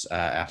sports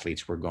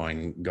athletes were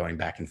going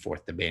back and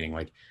forth debating,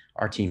 like,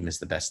 our team is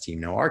the best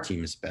team, no, our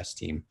team is the best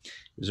team. It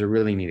was a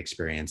really neat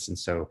experience. And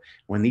so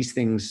when these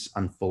things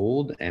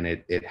unfold and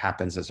it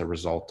happens as a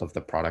result of the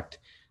product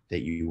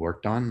that you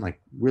worked on, like,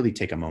 really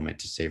take a moment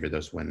to savor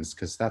those wins,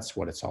 because that's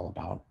what it's all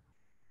about.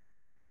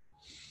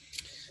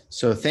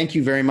 So thank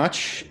you very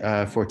much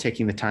for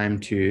taking the time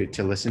to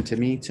listen to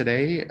me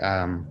today.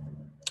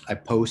 I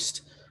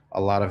post a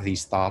lot of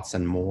these thoughts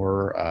and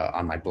more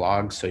on my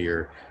blog, so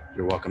you're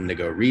welcome to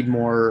go read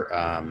more.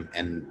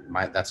 And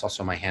that's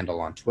also my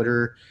handle on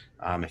Twitter.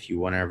 If you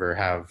want to ever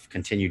have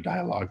continued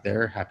dialogue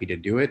there, happy to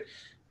do it.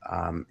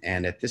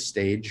 And at this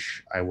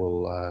stage, I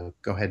will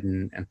go ahead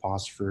and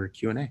pause for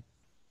Q&A.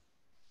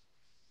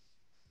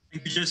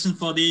 Thank you, Jason,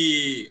 for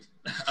the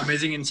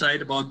amazing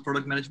insight about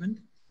product management.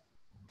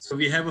 So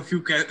we have a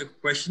few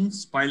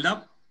questions piled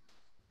up.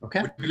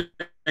 Okay. Would you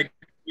like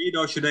to read,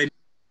 or should I?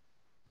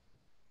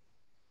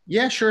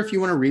 Yeah, sure. If you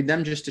want to read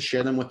them, just to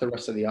share them with the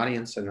rest of the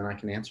audience, and then I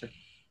can answer.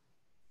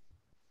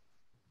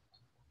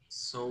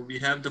 So we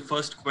have the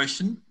first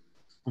question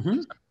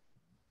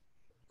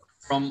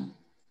from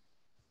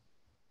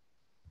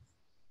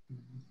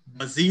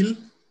Bazil.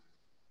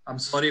 I'm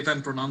sorry if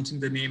I'm pronouncing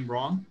the name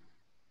wrong.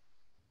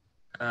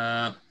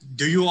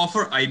 Do you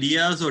offer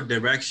ideas or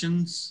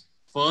directions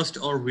first,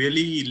 or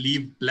really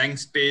leave blank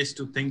space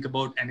to think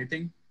about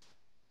anything?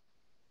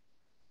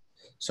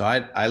 So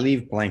I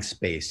leave blank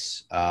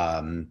space.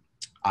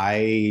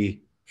 I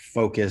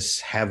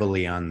focus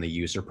heavily on the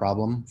user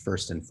problem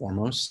first and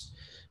foremost,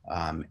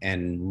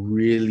 and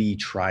really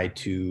try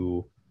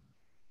to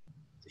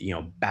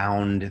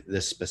bound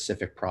the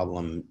specific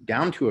problem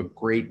down to a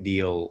great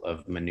deal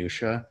of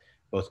minutia,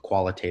 both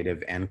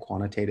qualitative and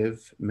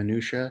quantitative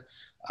minutia,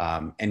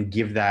 and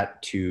give that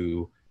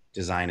to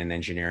design and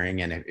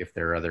engineering, and if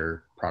there are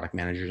other product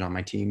managers on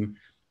my team,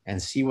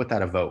 and see what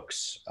that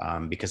evokes,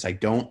 because I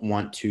don't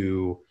want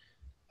to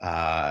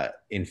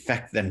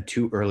infect them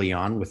too early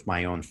on with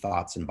my own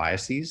thoughts and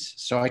biases.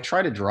 So I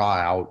try to draw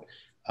out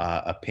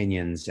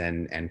opinions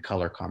and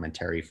color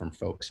commentary from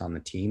folks on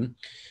the team.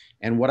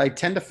 And what I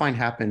tend to find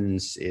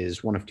happens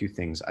is one of two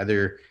things.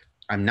 Either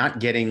I'm not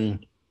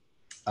getting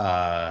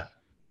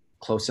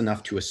close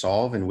enough to a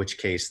solve, in which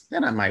case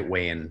then I might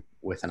weigh in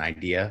with an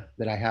idea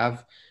that I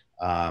have,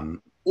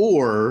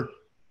 or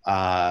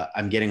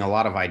I'm getting a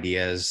lot of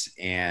ideas,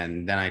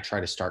 and then I try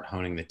to start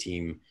honing the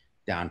team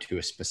down to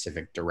a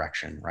specific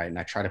direction, right? And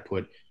I try to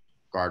put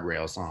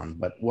guardrails on.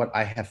 But what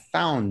I have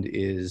found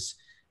is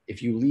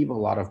if you leave a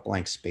lot of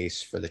blank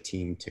space for the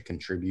team to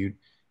contribute,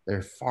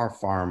 they're far,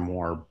 far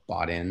more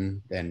bought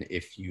in than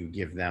if you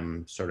give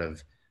them sort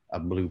of a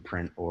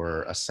blueprint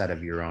or a set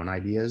of your own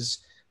ideas.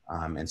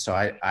 And so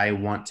I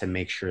want to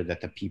make sure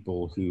that the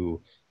people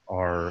who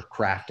are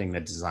crafting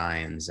the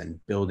designs and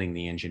building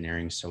the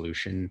engineering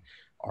solution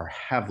are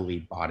heavily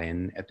bought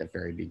in at the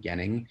very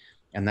beginning.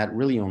 And that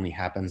really only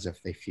happens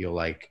if they feel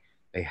like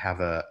they have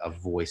a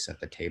voice at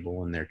the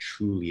table and they're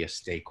truly a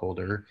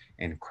stakeholder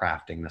in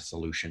crafting the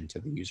solution to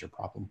the user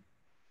problem.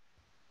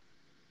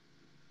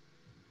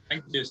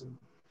 Thank you, Jason.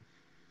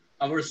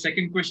 Our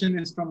second question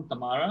is from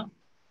Tamara.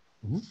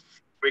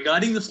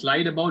 Regarding the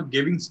slide about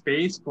giving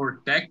space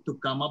for tech to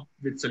come up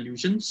with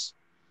solutions,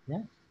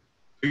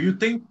 do you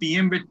think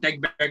PM with tech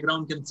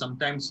background can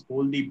sometimes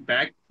hold the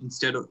back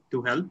instead of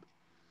to help?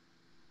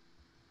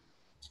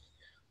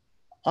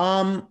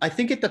 I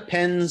think it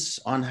depends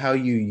on how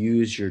you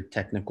use your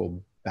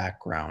technical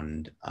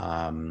background.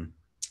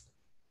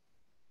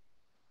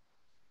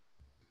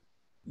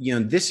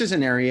 This is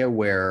an area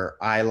where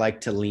I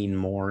like to lean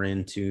more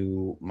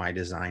into my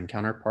design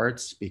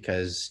counterparts,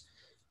 because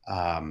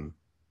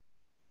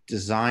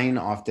design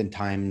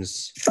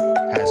oftentimes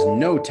has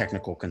no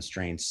technical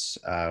constraints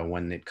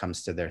when it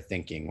comes to their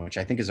thinking, which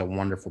I think is a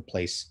wonderful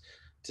place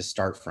to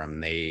start from.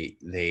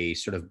 They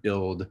sort of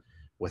build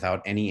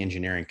without any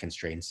engineering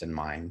constraints in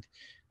mind.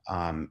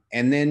 And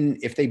then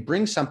if they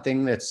bring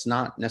something that's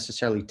not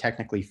necessarily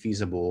technically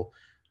feasible,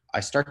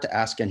 I start to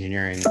ask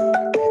engineering,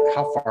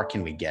 how far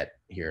can we get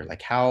here?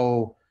 Like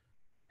how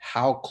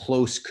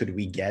close could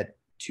we get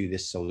to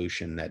this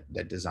solution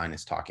that design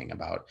is talking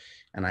about?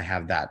 And I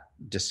have that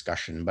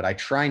discussion, but I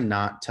try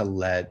not to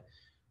let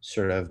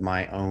sort of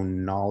my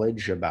own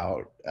knowledge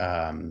about,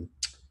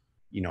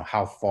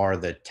 how far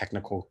the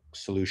technical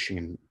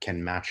solution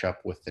can match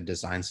up with the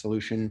design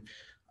solution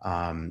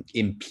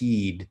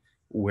impede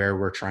where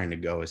we're trying to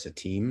go as a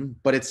team.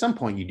 But at some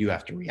point you do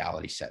have to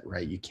reality set,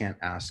 right? You can't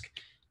ask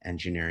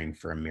engineering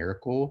for a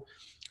miracle.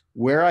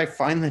 Where I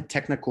find the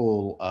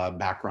technical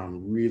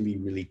background really,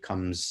 really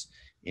comes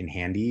in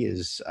handy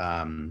is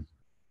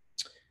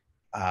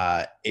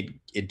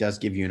it does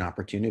give you an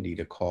opportunity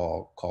to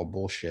call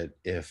bullshit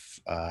if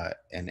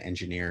an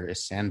engineer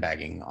is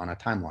sandbagging on a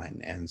timeline.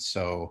 And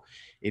so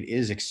it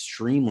is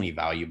extremely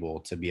valuable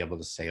to be able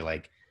to say,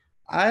 like,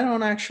 I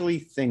don't actually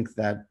think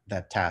that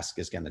that task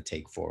is going to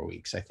take 4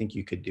 weeks. I think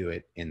you could do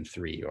it in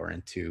 3 or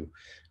in 2.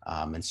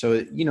 And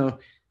so,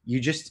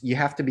 you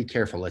have to be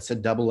careful. It's a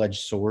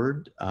double-edged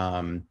sword.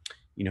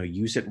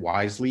 Use it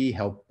wisely,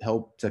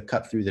 help to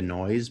cut through the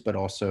noise, but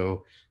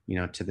also,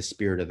 to the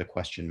spirit of the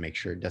question, make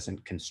sure it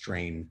doesn't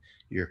constrain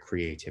your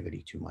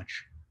creativity too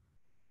much.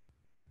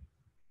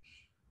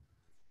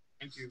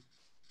 Thank you.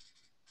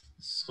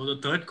 So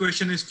the third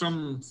question is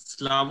from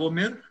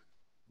Slavomir.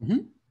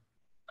 Mm-hmm.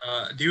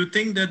 Do you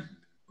think that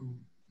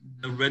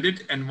the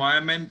Reddit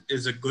environment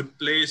is a good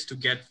place to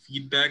get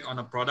feedback on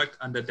a product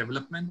under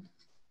development?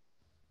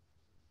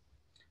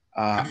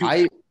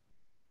 I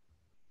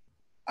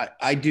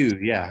do,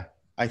 yeah.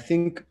 I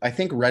think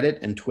Reddit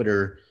and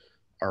Twitter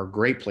are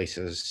great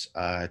places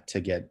to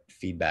get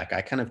feedback.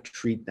 I kind of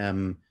treat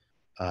them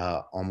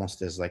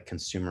almost as like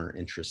consumer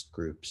interest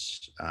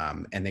groups,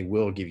 and they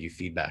will give you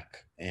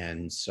feedback.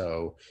 And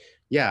so,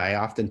 yeah,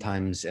 I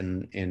oftentimes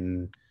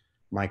in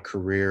my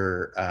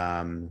career,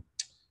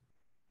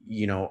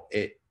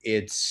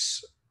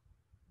 it's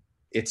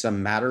a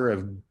matter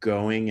of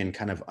going and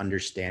kind of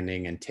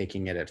understanding and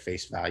taking it at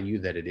face value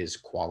that it is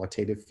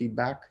qualitative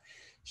feedback.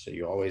 So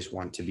you always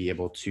want to be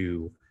able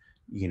to,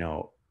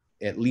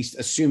 at least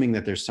assuming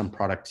that there's some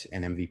product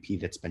and MVP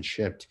that's been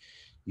shipped,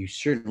 you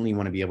certainly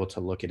want to be able to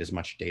look at as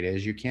much data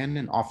as you can.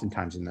 And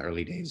oftentimes in the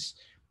early days,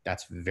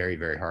 that's very,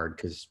 very hard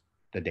because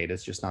the data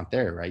is just not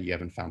there, right? You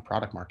haven't found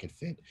product market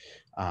fit.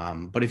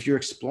 But if you're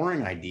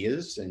exploring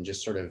ideas and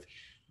just sort of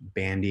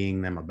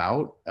bandying them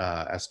about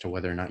as to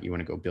whether or not you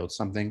want to go build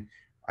something,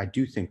 I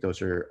do think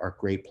those are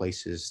great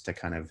places to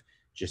kind of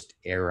just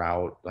air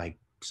out like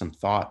some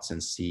thoughts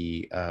and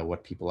see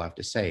what people have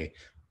to say.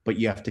 But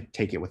you have to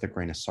take it with a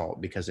grain of salt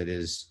because it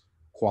is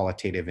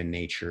qualitative in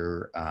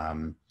nature,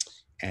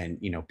 and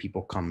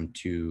people come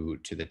to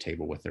the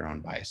table with their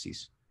own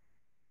biases.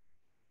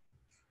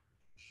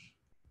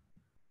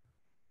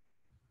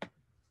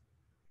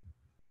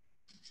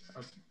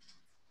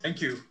 Thank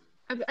you.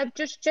 I've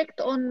just checked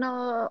on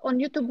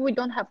YouTube. We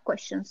don't have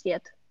questions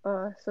yet.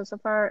 So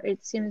far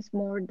it seems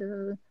more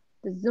the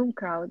Zoom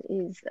crowd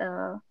is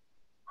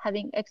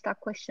having extra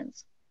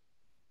questions.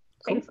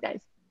 Cool. Thanks,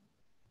 guys.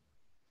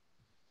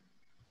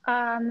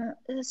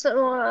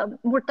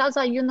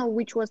 Murtaza,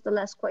 which was the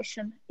last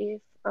question,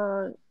 if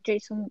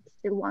Jason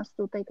still wants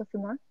to take a few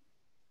more.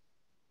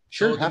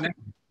 Sure. So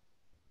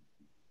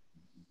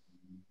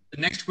the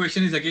next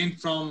question is again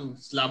from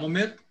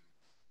Slavomir.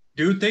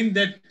 Do you think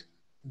that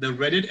the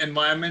Reddit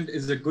environment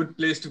is a good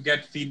place to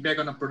get feedback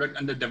on a product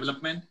under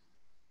development?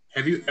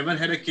 Have you ever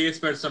had a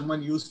case where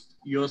someone used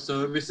your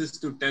services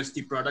to test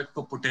the product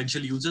for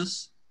potential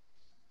users?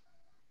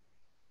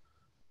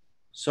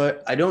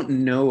 So I don't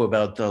know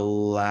about the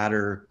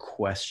latter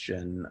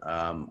question.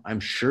 I'm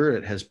sure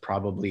it has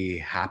probably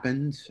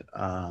happened.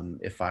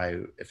 If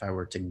I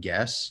were to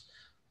guess,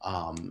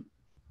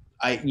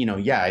 I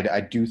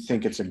do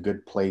think it's a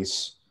good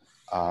place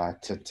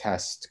to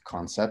test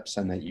concepts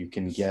and that you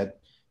can get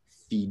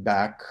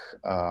feedback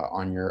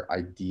on your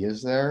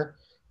ideas there.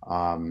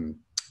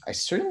 I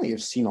certainly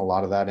have seen a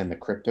lot of that in the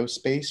crypto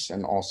space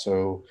and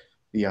also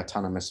the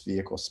autonomous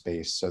vehicle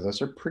space. So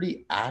those are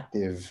pretty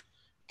active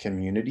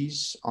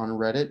communities on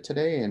Reddit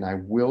today. And I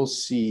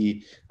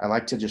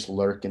like to just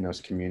lurk in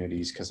those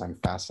communities because I'm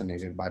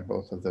fascinated by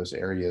both of those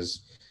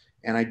areas.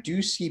 And I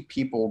do see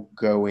people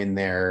go in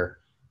there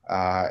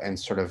and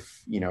sort of,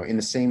 in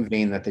the same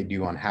vein that they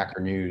do on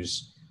Hacker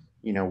News,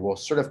 we'll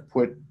sort of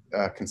put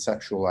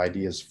conceptual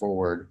ideas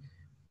forward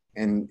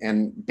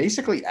and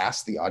basically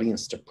ask the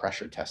audience to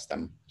pressure test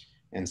them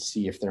and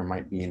see if there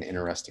might be an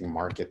interesting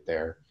market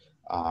there.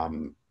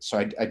 So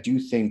I do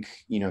think,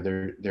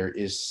 there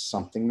is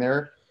something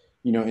there.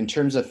 In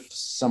terms of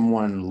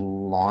someone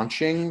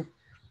launching,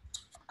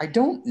 I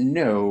don't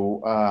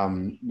know.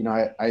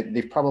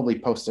 They've probably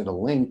posted a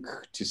link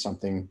to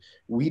something.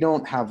 We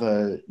don't have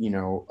a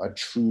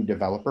true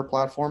developer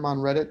platform on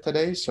Reddit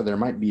today. So there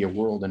might be a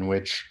world in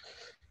which,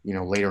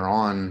 later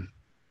on,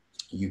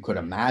 you could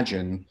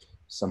imagine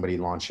somebody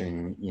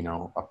launching,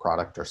 a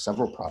product or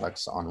several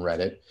products on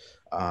Reddit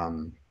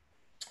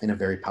in a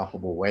very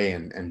palpable way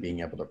and being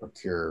able to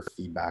procure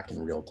feedback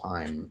in real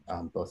time,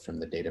 both from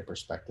the data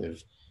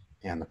perspective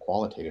and the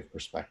qualitative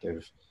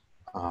perspective.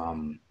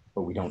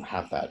 But we don't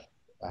have that.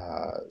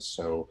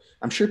 So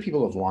I'm sure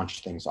people have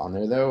launched things on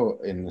there though,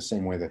 in the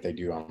same way that they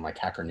do on like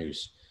Hacker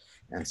News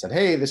and said,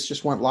 hey, this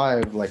just went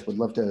live. Like, would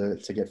love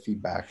to get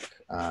feedback.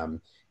 And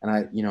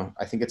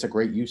I think it's a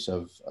great use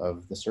of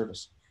the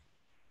service.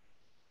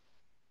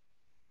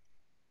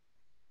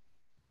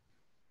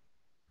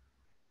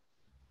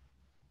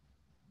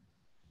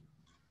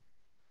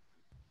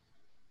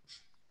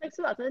 Thanks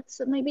a lot.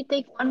 Let's maybe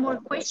take one more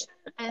question,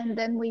 and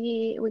then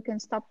we can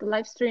stop the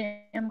live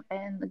stream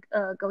and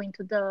go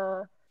into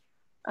the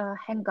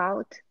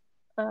Hangout.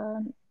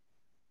 Um,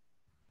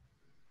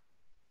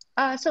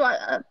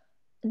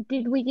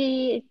 did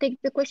we take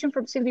the question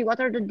from Sylvie? What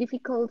are the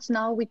difficulties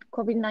now with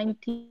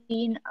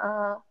COVID-19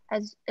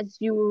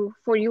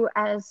 for you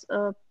as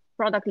a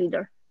product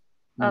leader,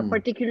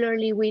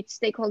 particularly with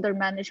stakeholder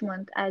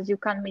management, as you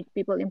can't meet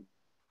people in?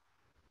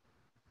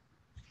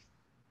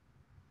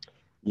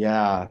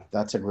 Yeah,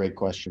 that's a great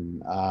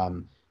question.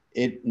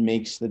 It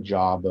makes the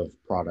job of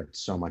product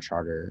so much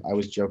harder. I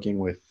was joking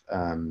with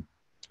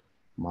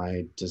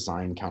my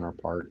design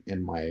counterpart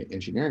and my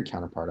engineering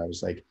counterpart. I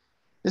was like,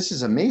 this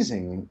is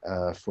amazing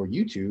for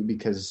you two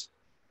because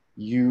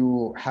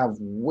you have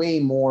way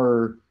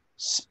more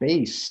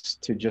space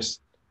to just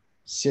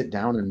sit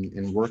down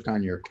and work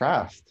on your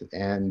craft.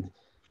 And,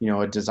 you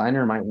know, a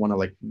designer might want to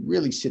like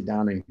really sit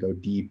down and go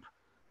deep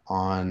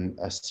on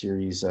a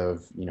series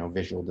of, you know,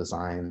 visual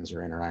designs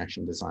or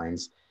interaction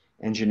designs.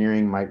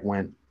 Engineering might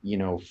want, you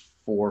know,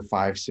 4,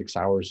 5, 6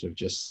 hours of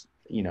just,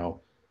 you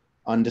know,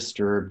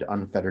 undisturbed,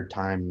 unfettered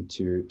time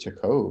to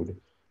code.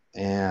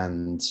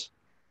 And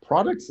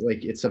products,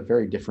 like, it's a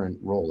very different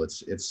role.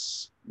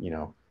 It's you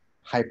know,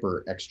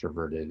 hyper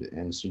extroverted,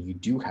 and so you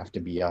do have to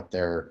be out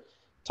there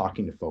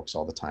talking to folks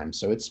all the time.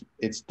 So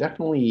it's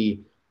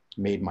definitely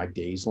made my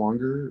days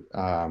longer,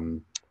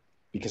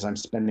 because I'm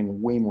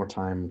spending way more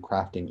time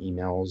crafting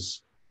emails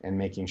and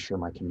making sure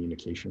my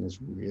communication is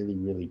really,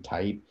 really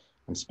tight.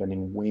 I'm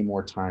spending way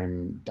more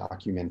time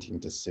documenting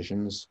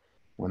decisions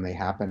when they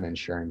happen and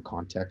sharing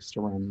context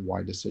around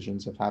why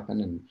decisions have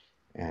happened,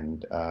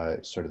 and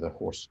sort of the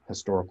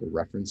historical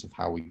reference of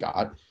how we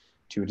got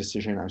to a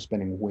decision. I'm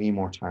spending way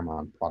more time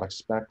on product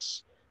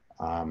specs,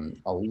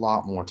 a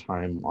lot more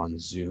time on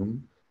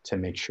Zoom to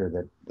make sure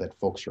that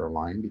folks are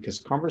aligned, because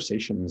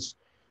conversations,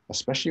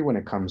 especially when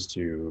it comes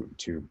to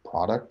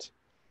product,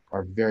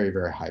 are very,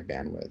 very high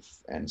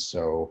bandwidth. And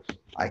so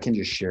I can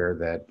just share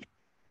that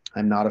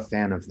I'm not a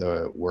fan of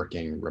the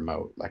working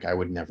remote. Like, I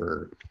would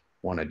never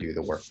want to do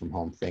the work from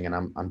home thing. And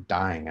I'm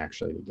dying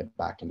actually to get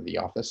back into the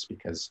office,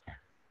 because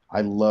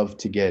I love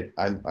to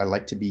I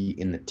like to be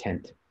in the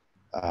tent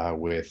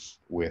with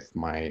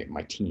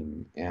my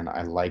team. And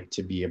I like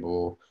to be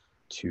able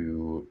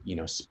to, you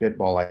know,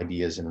 spitball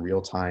ideas in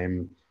real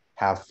time,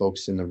 have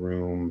folks in the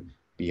room,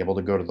 be able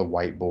to go to the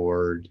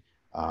whiteboard,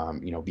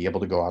 you know, be able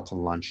to go out to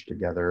lunch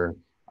together.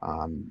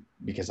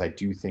 Because I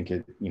do think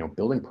you know,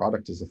 building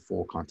product is a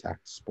full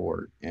contact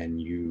sport, and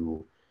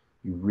you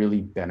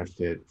really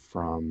benefit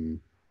from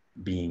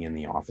being in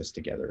the office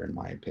together, in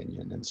my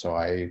opinion. And so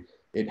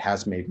it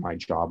has made my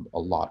job a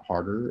lot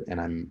harder, and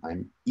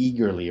I'm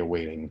eagerly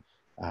awaiting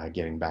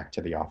getting back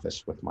to the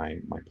office with my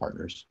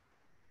partners.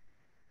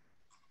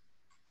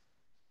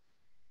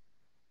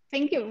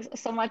 Thank you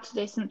so much,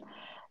 Jason.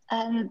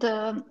 And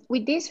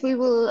with this, we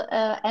will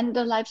end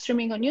the live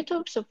streaming on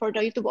YouTube. So for the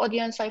YouTube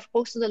audience, I've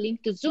posted a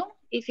link to Zoom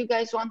if you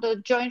guys want to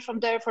join from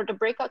there for the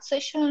breakout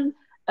session.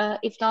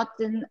 If not,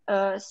 then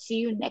see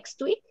you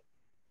next week.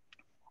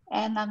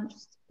 And I'm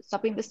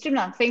stopping the stream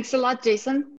now. Thanks a lot, Jason.